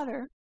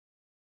platter.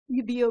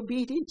 You be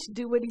obedient to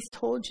do what he's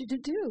told you to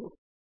do.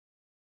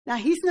 Now,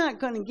 he's not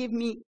going to give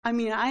me,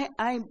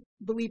 I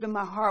believe in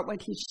my heart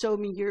what he showed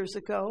me years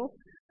ago.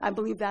 I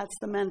believe that's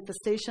the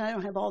manifestation. I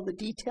don't have all the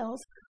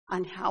details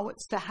on how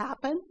it's to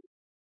happen,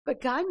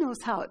 but God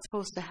knows how it's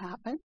supposed to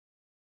happen.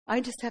 I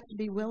just have to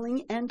be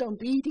willing and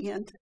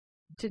obedient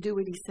to do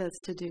what he says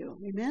to do.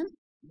 Amen?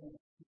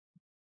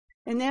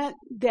 And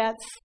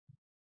that's,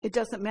 it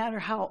doesn't matter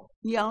how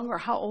young or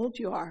how old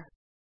you are.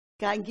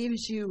 God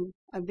gives you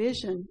a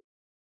vision.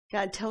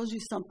 God tells you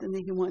something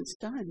that he wants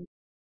done.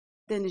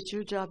 Then it's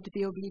your job to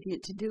be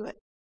obedient to do it.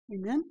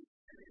 Amen?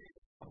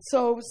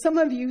 So some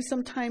of you,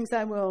 sometimes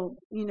I will,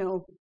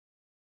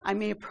 I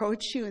may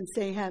approach you and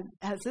say,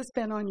 has this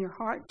been on your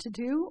heart to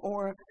do?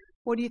 Or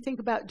what do you think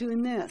about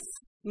doing this?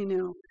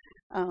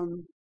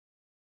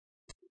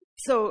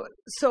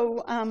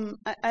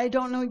 I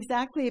don't know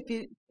exactly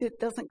if it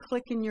doesn't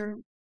click in your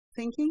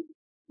thinking.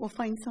 We'll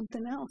find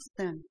something else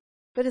then.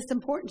 But it's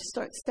important to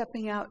start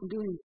stepping out and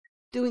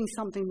doing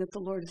something that the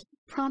Lord is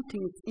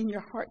prompting in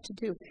your heart to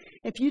do.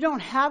 If you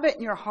don't have it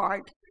in your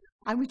heart,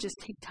 I would just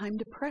take time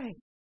to pray.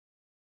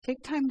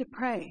 Take time to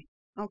pray.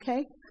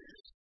 Okay?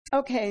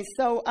 Okay,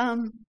 so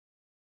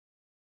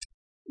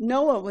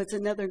Noah was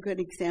another good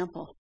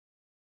example.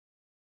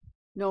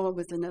 Noah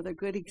was another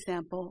good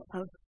example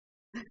of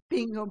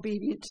being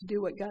obedient to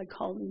do what God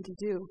called him to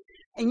do.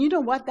 And you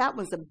know what? That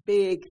was a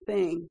big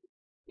thing.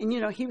 And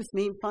he was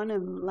made fun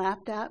of and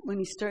laughed at when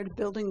he started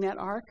building that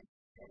ark.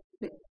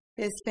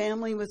 His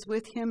family was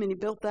with him and he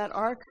built that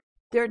ark.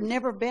 There had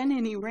never been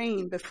any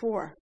rain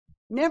before.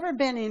 Never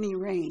been any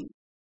rain.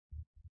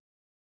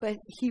 But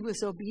he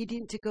was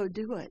obedient to go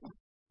do it.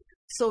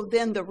 So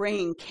then the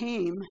rain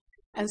came.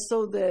 And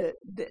so the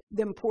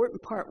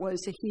important part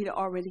was that he'd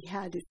already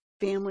had his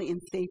family in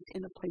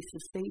a place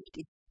of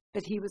safety.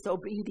 But he was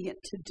obedient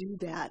to do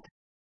that.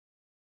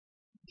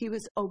 He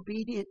was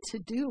obedient to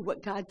do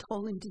what God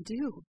told him to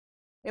do.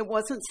 It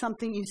wasn't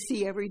something you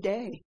see every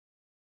day.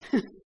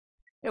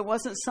 It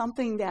wasn't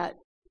something that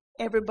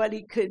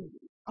everybody could,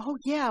 oh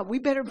yeah, we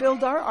better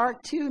build our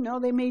ark too. No,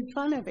 they made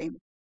fun of him.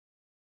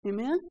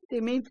 Amen? They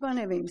made fun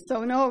of him.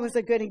 So Noah was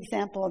a good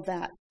example of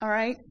that. All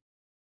right?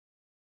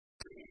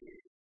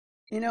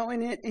 You know,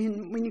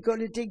 when you go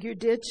to dig your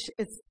ditch,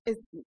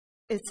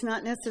 it's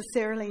not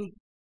necessarily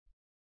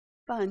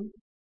fun.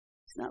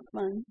 It's not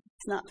fun.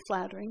 It's not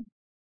flattering.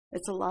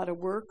 It's a lot of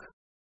work.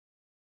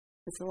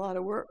 It's a lot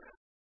of work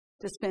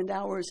to spend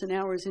hours and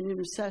hours in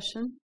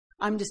intercession.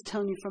 I'm just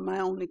telling you from my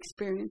own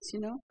experience, you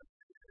know.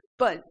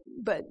 But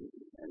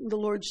the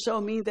Lord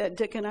showed me that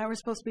Dick and I were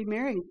supposed to be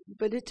married,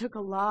 but it took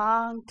a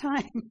long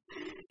time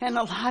and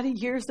a lot of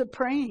years of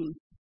praying,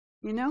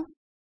 you know,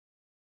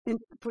 and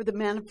for the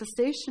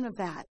manifestation of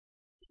that.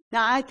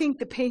 Now, I think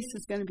the pace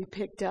is going to be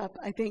picked up.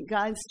 I think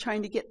God's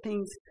trying to get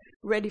things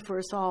ready for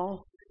us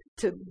all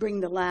to bring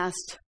the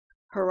last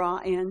hurrah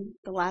in,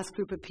 the last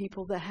group of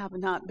people that have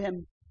not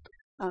been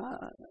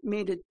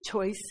made a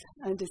choice,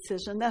 a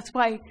decision. That's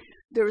why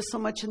there is so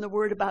much in the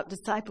Word about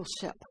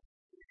discipleship.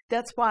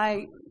 That's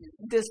why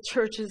this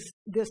church is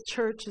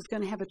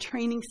going to have a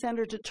training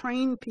center to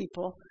train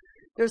people.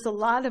 There's a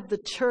lot of the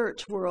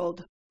church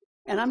world,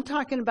 and I'm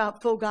talking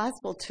about full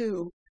gospel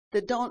too,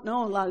 that don't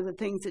know a lot of the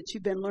things that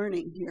you've been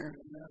learning here.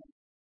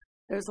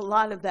 There's a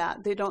lot of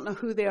that. They don't know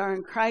who they are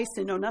in Christ.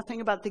 They know nothing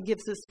about the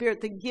gifts of the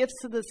Spirit. The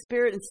gifts of the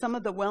Spirit in some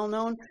of the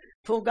well-known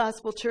full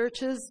gospel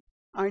churches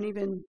aren't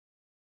even,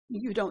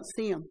 you don't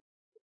see them.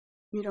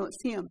 You don't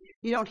see them.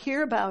 You don't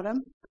hear about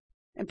them,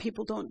 and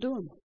people don't do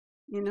them,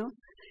 you know?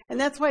 And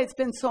that's why it's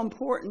been so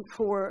important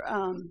for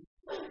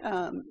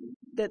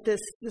that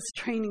this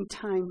training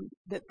time,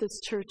 that this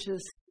church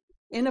is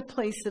in a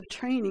place of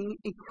training,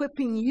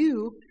 equipping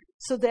you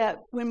so that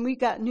when we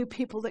got new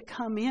people that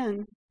come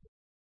in,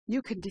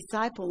 you could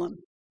disciple them.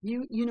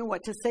 You know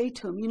what to say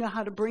to them. You know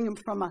how to bring them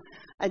from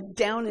a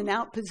down and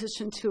out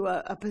position to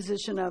a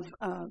position of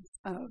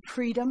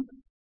freedom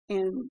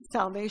and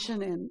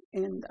salvation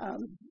and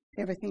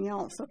everything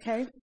else.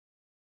 Okay.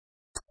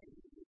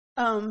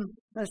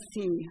 Let's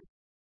see.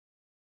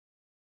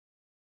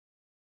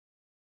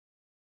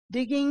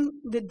 Digging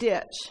the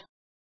ditch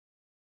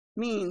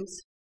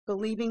means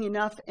believing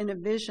enough in a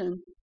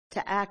vision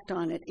to act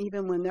on it,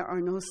 even when there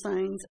are no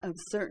signs of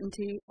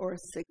certainty or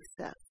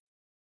success.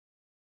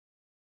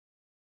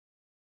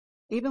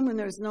 Even when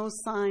there's no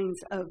signs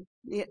of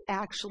it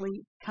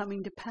actually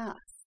coming to pass.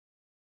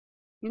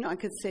 You know, I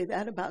could say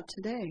that about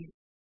today.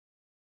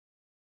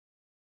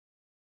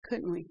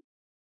 Couldn't we?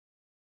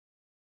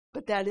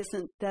 But that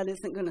isn't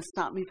going to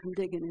stop me from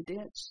digging a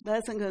ditch.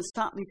 That isn't going to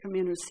stop me from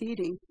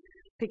interceding,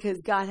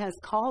 because God has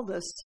called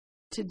us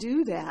to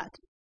do that.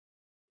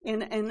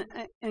 And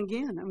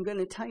again, I'm going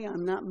to tell you,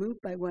 I'm not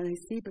moved by what I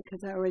see,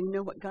 because I already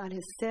know what God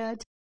has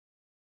said,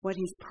 what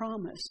He's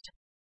promised.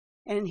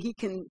 And He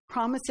can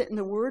promise it in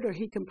the Word, or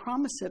He can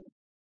promise it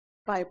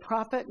by a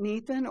prophet,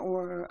 Nathan,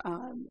 or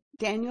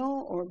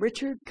Daniel, or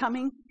Richard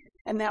coming.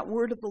 And that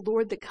word of the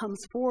Lord that comes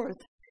forth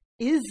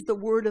is the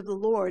word of the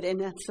Lord, and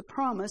that's the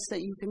promise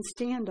that you can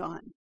stand on.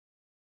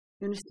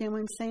 You understand what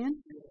I'm saying?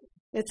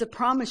 It's a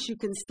promise you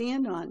can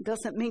stand on.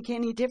 Doesn't make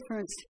any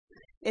difference.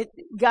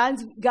 God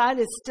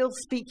is still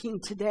speaking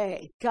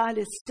today. God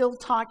is still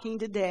talking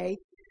today,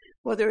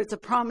 whether it's a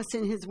promise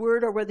in His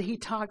Word or whether He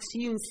talks to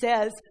you and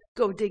says,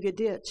 go dig a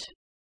ditch.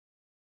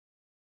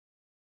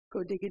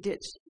 Go dig a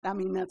ditch. I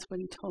mean, that's what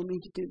He told me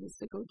to do, was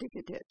to go dig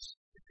a ditch.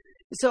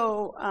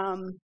 So,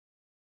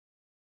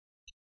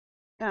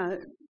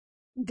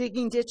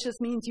 digging ditches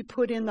means you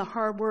put in the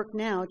hard work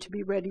now to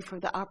be ready for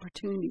the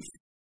opportunities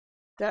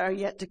that are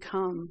yet to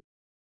come,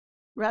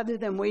 rather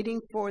than waiting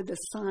for the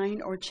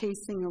sign or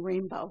chasing a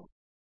rainbow.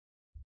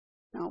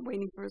 Now,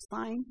 waiting for a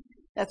sign,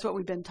 that's what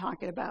we've been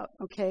talking about,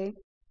 okay?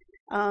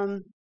 A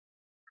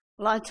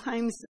lot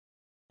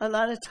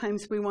of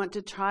times we want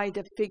to try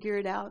to figure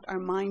it out, our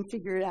mind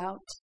figure it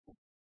out,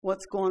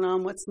 what's going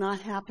on, what's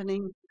not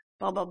happening,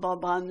 blah, blah, blah,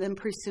 blah, and then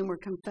pretty soon we're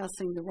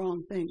confessing the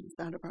wrong things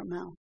out of our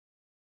mouth.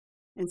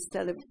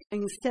 Instead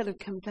of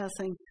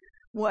confessing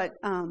what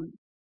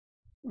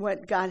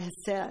God has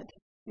said.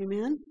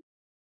 Amen?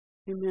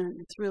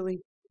 Amen.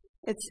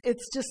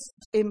 It's just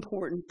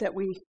important that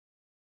we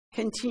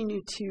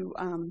continue to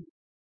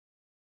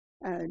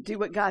do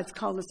what God's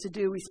called us to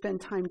do. We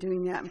spend time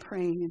doing that and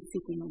praying and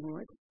seeking the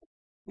Lord.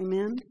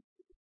 Amen?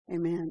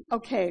 Amen.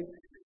 Okay.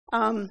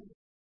 I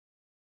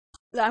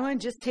want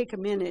to just take a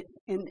minute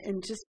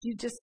and you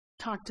just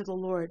talk to the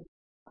Lord.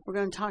 We're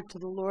going to talk to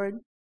the Lord.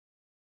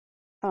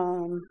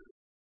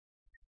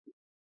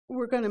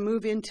 We're going to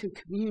move into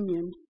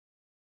communion.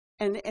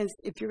 And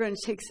if you're going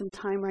to take some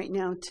time right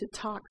now to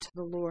talk to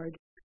the Lord,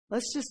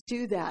 Let's just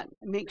do that.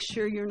 Make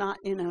sure you're not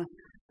in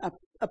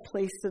a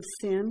place of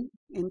sin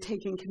in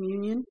taking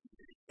communion,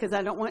 because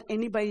I don't want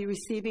anybody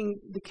receiving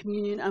the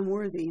communion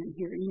unworthy in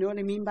here. You know what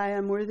I mean by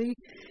unworthy?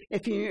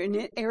 If you're in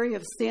an area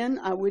of sin,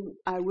 I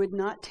would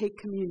not take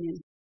communion.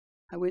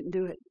 I wouldn't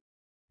do it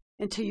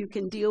until you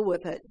can deal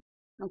with it.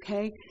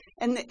 Okay?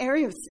 And the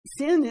area of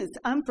sin is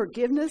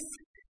unforgiveness.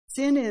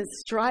 Sin is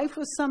strife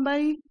with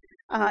somebody.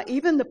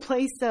 Even the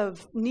place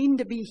of needing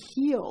to be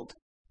healed.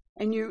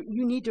 And you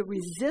need to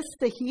resist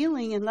the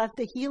healing and let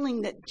the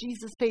healing that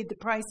Jesus paid the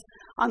price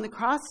on the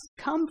cross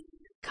come.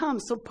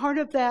 So part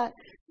of that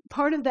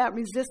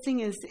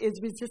resisting is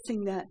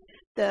resisting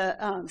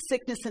the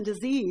sickness and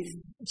disease.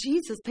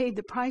 Jesus paid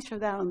the price for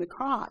that on the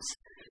cross.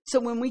 So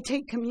when we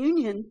take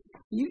communion,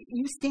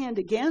 you stand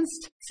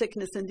against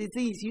sickness and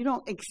disease. You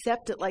don't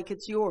accept it like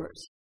it's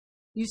yours.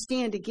 You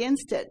stand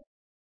against it.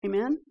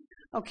 Amen?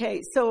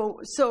 Okay, so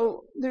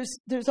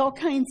there's all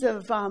kinds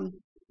of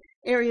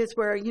areas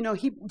where,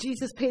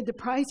 Jesus paid the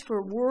price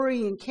for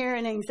worry and care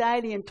and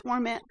anxiety and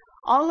torment.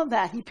 All of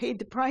that he paid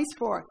the price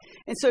for.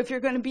 And so if you're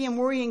going to be in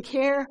worry and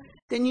care,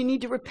 then you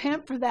need to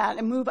repent for that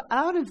and move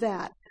out of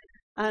that.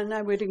 And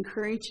I would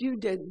encourage you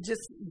to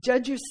just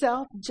judge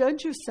yourself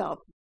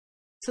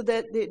so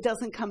that it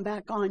doesn't come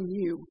back on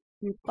you.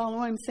 You follow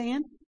what I'm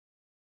saying?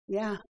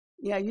 Yeah,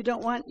 you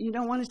don't want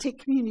to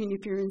take communion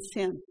if you're in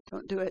sin.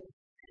 Don't do it.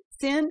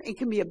 Sin, it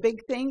can be a big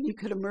thing. You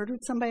could have murdered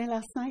somebody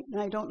last night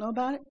and I don't know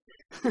about it.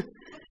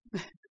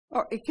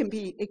 Or it can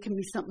be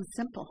something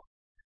simple.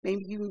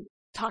 Maybe you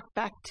talked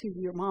back to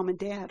your mom and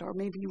dad, or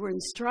maybe you were in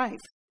strife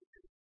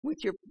with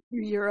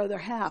your other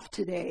half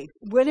today.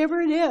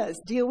 Whatever it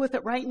is, deal with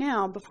it right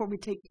now before we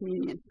take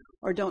communion,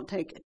 or don't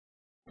take it.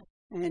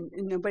 And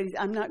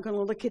I'm not going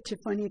to look at you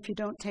funny if you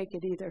don't take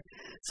it either.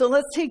 So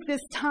let's take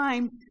this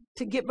time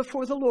to get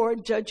before the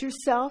Lord, judge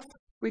yourself,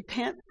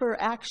 repent for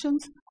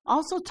actions.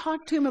 Also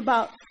talk to him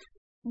about,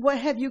 what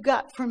have you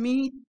got for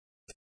me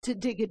to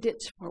dig a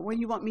ditch for? What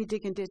do you want me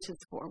digging ditches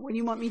for? What do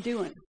you want me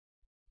doing?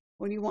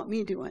 What do you want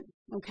me doing?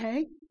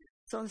 Okay?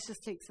 So let's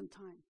just take some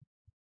time.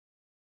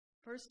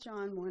 1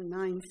 John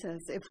 1:9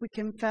 says, if we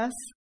confess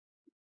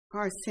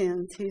our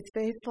sins, he's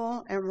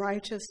faithful and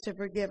righteous to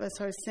forgive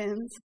us our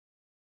sins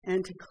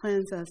and to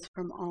cleanse us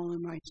from all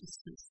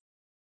unrighteousness.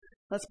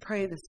 Let's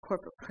pray this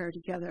corporate prayer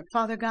together.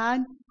 Father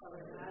God,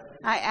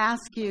 I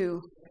ask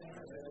you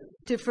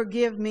to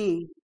forgive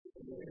me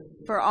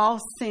for all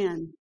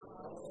sin.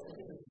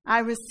 I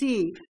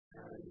receive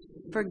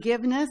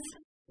forgiveness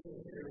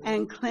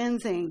and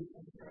cleansing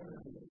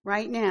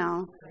right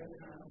now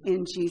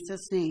in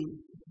Jesus' name.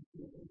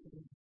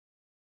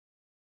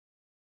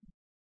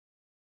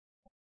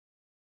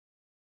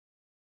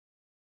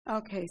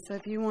 Okay, so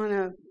if you want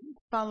to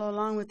follow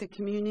along with the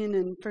communion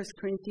in 1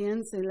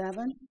 Corinthians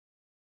 11,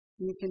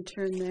 you can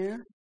turn there.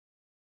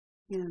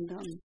 And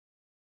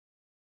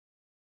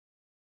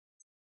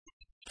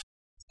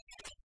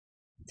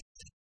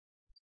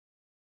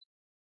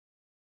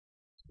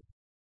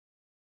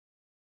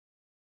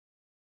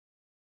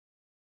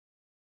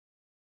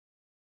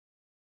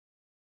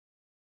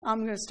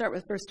I'm going to start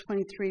with verse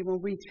 23. We'll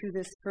read through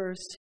this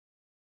first.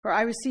 For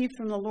I received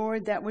from the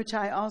Lord that which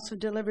I also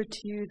delivered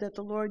to you, that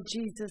the Lord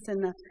Jesus, in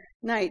the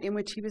night in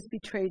which he was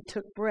betrayed,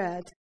 took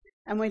bread.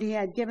 And when he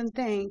had given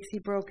thanks, he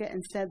broke it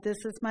and said,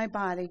 this is my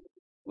body,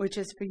 which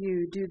is for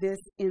you. Do this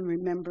in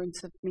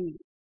remembrance of me.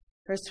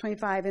 Verse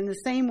 25, in the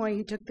same way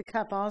he took the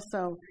cup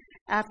also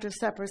after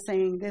supper,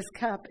 saying, this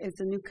cup is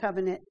the new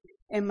covenant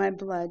in my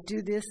blood.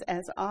 Do this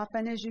as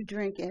often as you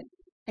drink it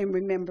in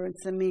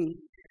remembrance of me.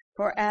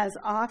 For as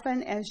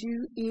often as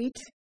you eat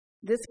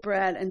this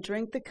bread and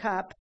drink the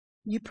cup,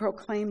 you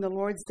proclaim the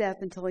Lord's death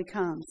until he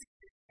comes.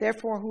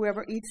 Therefore,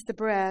 whoever eats the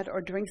bread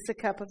or drinks the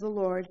cup of the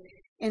Lord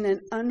in an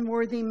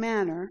unworthy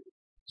manner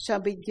shall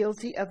be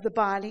guilty of the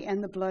body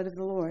and the blood of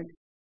the Lord.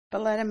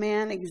 But let a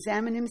man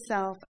examine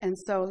himself, and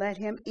so let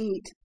him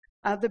eat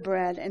of the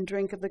bread and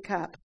drink of the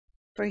cup.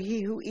 For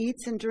he who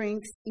eats and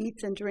drinks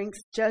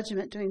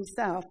judgment to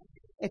himself,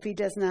 if he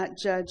does not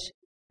judge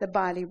the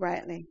body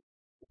rightly.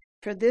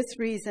 For this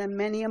reason,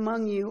 many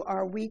among you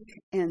are weak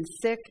and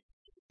sick,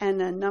 and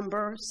a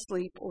number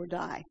sleep or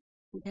die.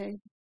 Okay?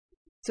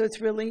 So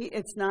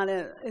it's not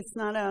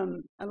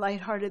a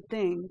lighthearted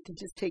thing to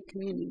just take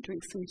communion,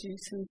 drink some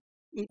juice, and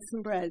eat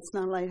some bread. It's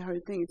not a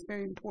lighthearted thing. It's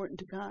very important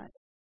to God.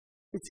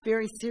 It's a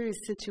very serious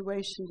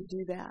situation to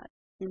do that.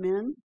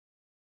 Amen?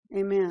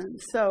 Amen.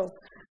 So,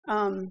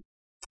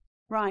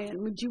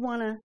 Ryan, would you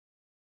want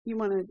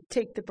to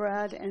take the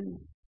bread, and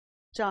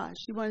Josh,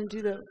 you want to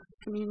do the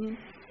communion?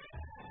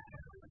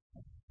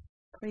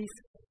 Please.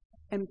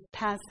 And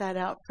pass that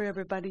out for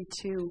everybody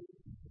to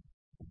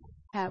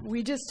have.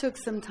 We just took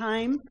some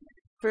time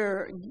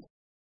to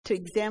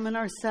examine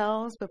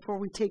ourselves before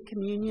we take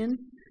communion.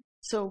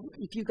 So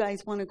if you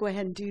guys want to go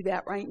ahead and do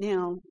that right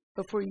now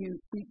before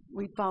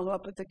we follow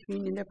up with the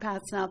communion, they're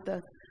passing out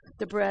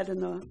the bread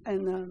and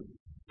the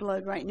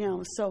blood right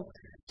now. So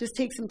just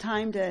take some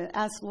time to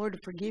ask the Lord to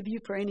forgive you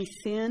for any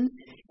sin,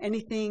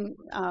 anything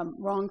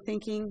wrong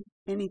thinking,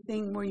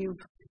 anything where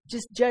you've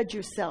just judge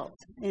yourself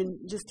and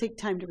just take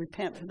time to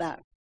repent for that.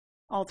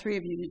 All three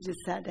of you that just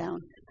sat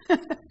down.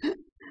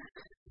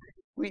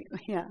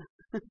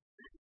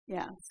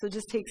 Yeah. So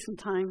just take some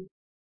time.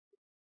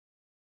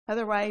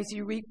 Otherwise,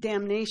 you reap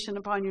damnation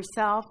upon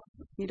yourself.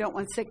 You don't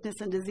want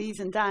sickness and disease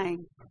and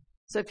dying.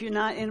 So if you're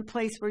not in a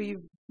place where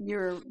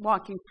you're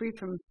walking free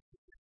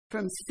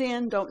from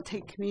sin, don't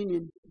take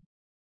communion.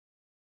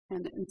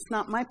 And it's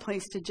not my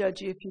place to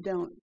judge you if you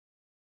don't.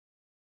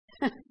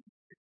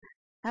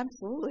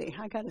 Absolutely.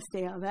 I got to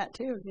stay out of that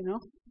too,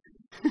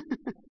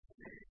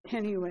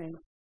 Anyway,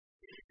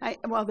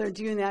 while they're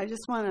doing that, I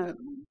just want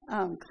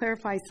to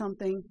clarify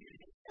something.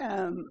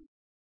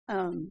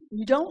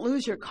 You don't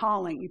lose your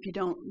calling if you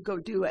don't go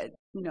do it.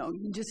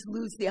 You just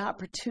lose the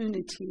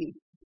opportunity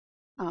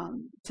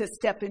to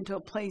step into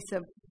a place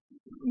of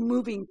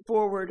moving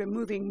forward or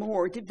moving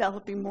more,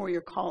 developing more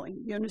your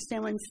calling. You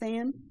understand what I'm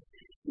saying?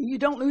 You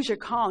don't lose your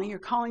calling. Your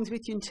calling's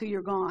with you until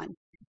you're gone.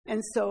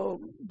 And so,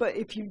 but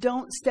if you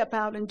don't step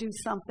out and do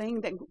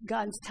something that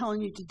God's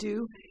telling you to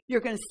do,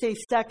 you're going to stay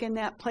stuck in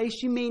that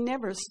place. You may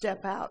never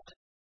step out.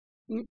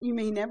 You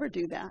may never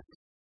do that.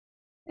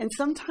 And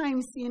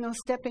sometimes,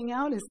 stepping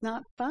out is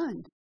not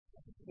fun.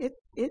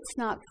 It's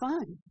not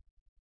fun.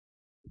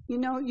 You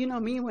know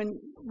me, when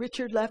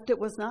Richard left, it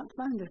was not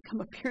fun to come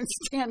up here and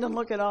stand and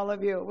look at all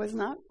of you. It was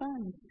not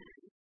fun.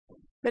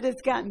 But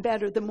it's gotten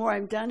better. The more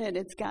I've done it,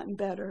 it's gotten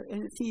better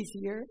and it's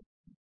easier.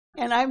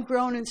 And I've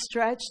grown and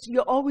stretched.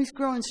 You'll always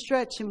grow and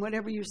stretch in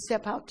whatever you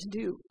step out to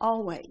do.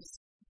 Always.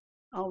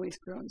 Always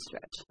grow and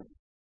stretch.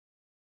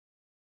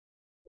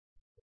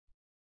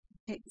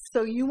 Okay,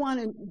 so you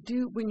want to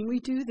do, when we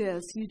do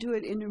this, you do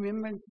it in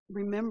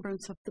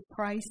remembrance of the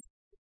price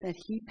that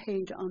He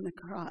paid on the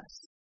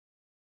cross.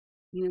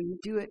 You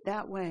do it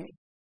that way.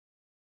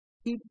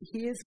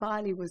 His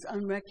body was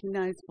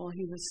unrecognizable.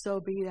 He was so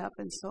beat up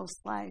and so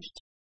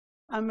slashed.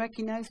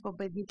 Unrecognizable,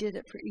 but He did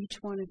it for each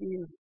one of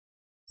you.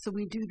 So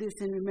we do this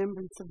in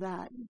remembrance of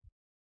that.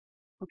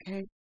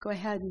 Okay? Go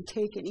ahead and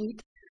take and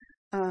eat.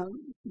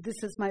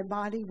 This is my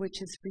body,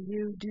 which is for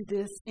you. Do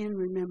this in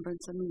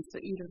remembrance of me. So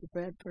eat of the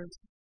bread first.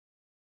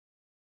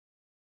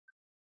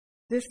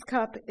 This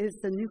cup is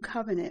the new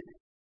covenant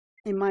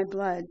in my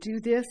blood.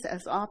 Do this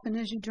as often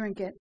as you drink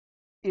it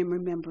in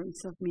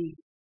remembrance of me.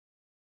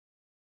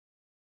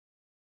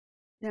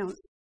 Now,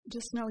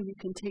 just know you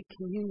can take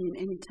communion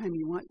anytime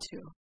you want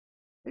to.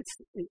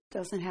 It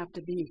doesn't have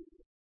to be.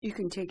 You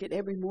can take it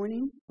every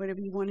morning, whatever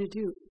you want to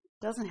do.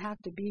 It doesn't have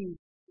to be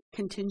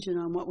contingent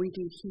on what we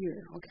do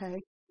here, okay?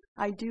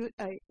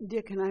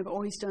 Dick and I have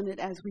always done it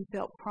as we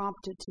felt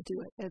prompted to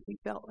do it, as we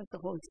felt like the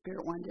Holy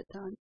Spirit wanted it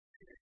done.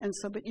 And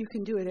so, but you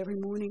can do it every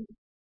morning.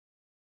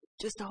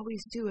 Just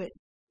always do it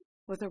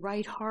with a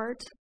right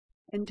heart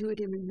and do it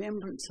in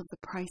remembrance of the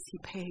price He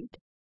paid.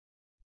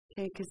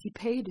 Okay, because He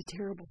paid a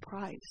terrible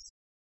price.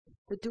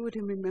 But do it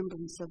in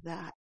remembrance of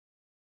that.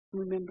 In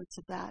remembrance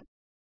of that.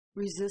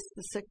 Resist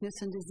the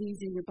sickness and disease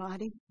in your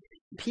body.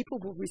 People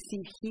will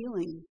receive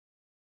healing.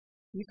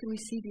 You can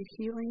receive your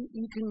healing.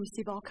 You can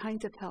receive all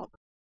kinds of help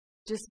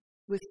just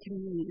with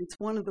communion. It's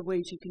one of the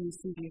ways you can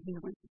receive your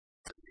healing.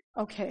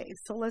 Okay,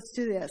 so let's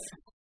do this.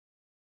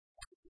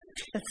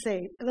 Let's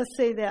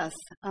say this.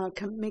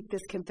 Make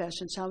this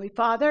confession, shall we?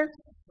 Father,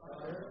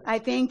 I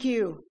thank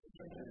you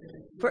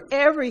for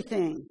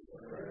everything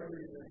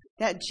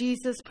that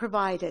Jesus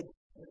provided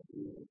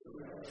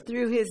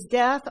through His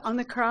death on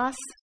the cross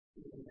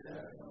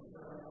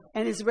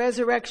and His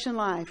resurrection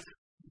life.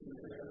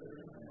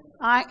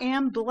 I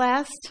am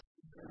blessed.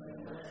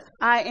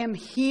 I am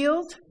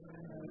healed.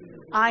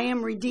 I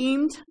am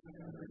redeemed.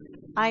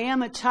 I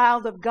am a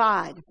child of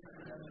God.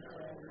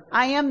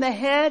 I am the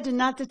head and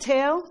not the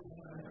tail.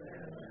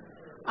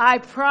 I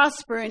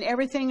prosper in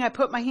everything I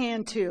put my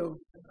hand to.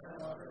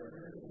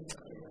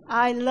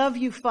 I love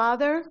you,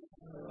 Father.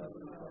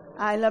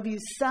 I love you,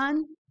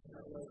 Son.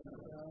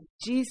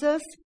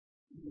 Jesus,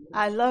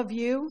 I love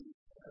you.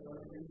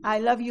 I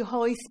love you,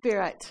 Holy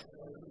Spirit.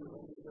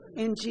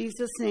 In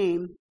Jesus'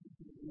 name.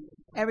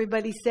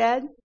 Everybody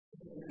said,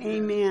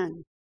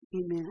 Amen.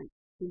 Amen.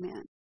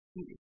 Amen.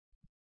 Amen.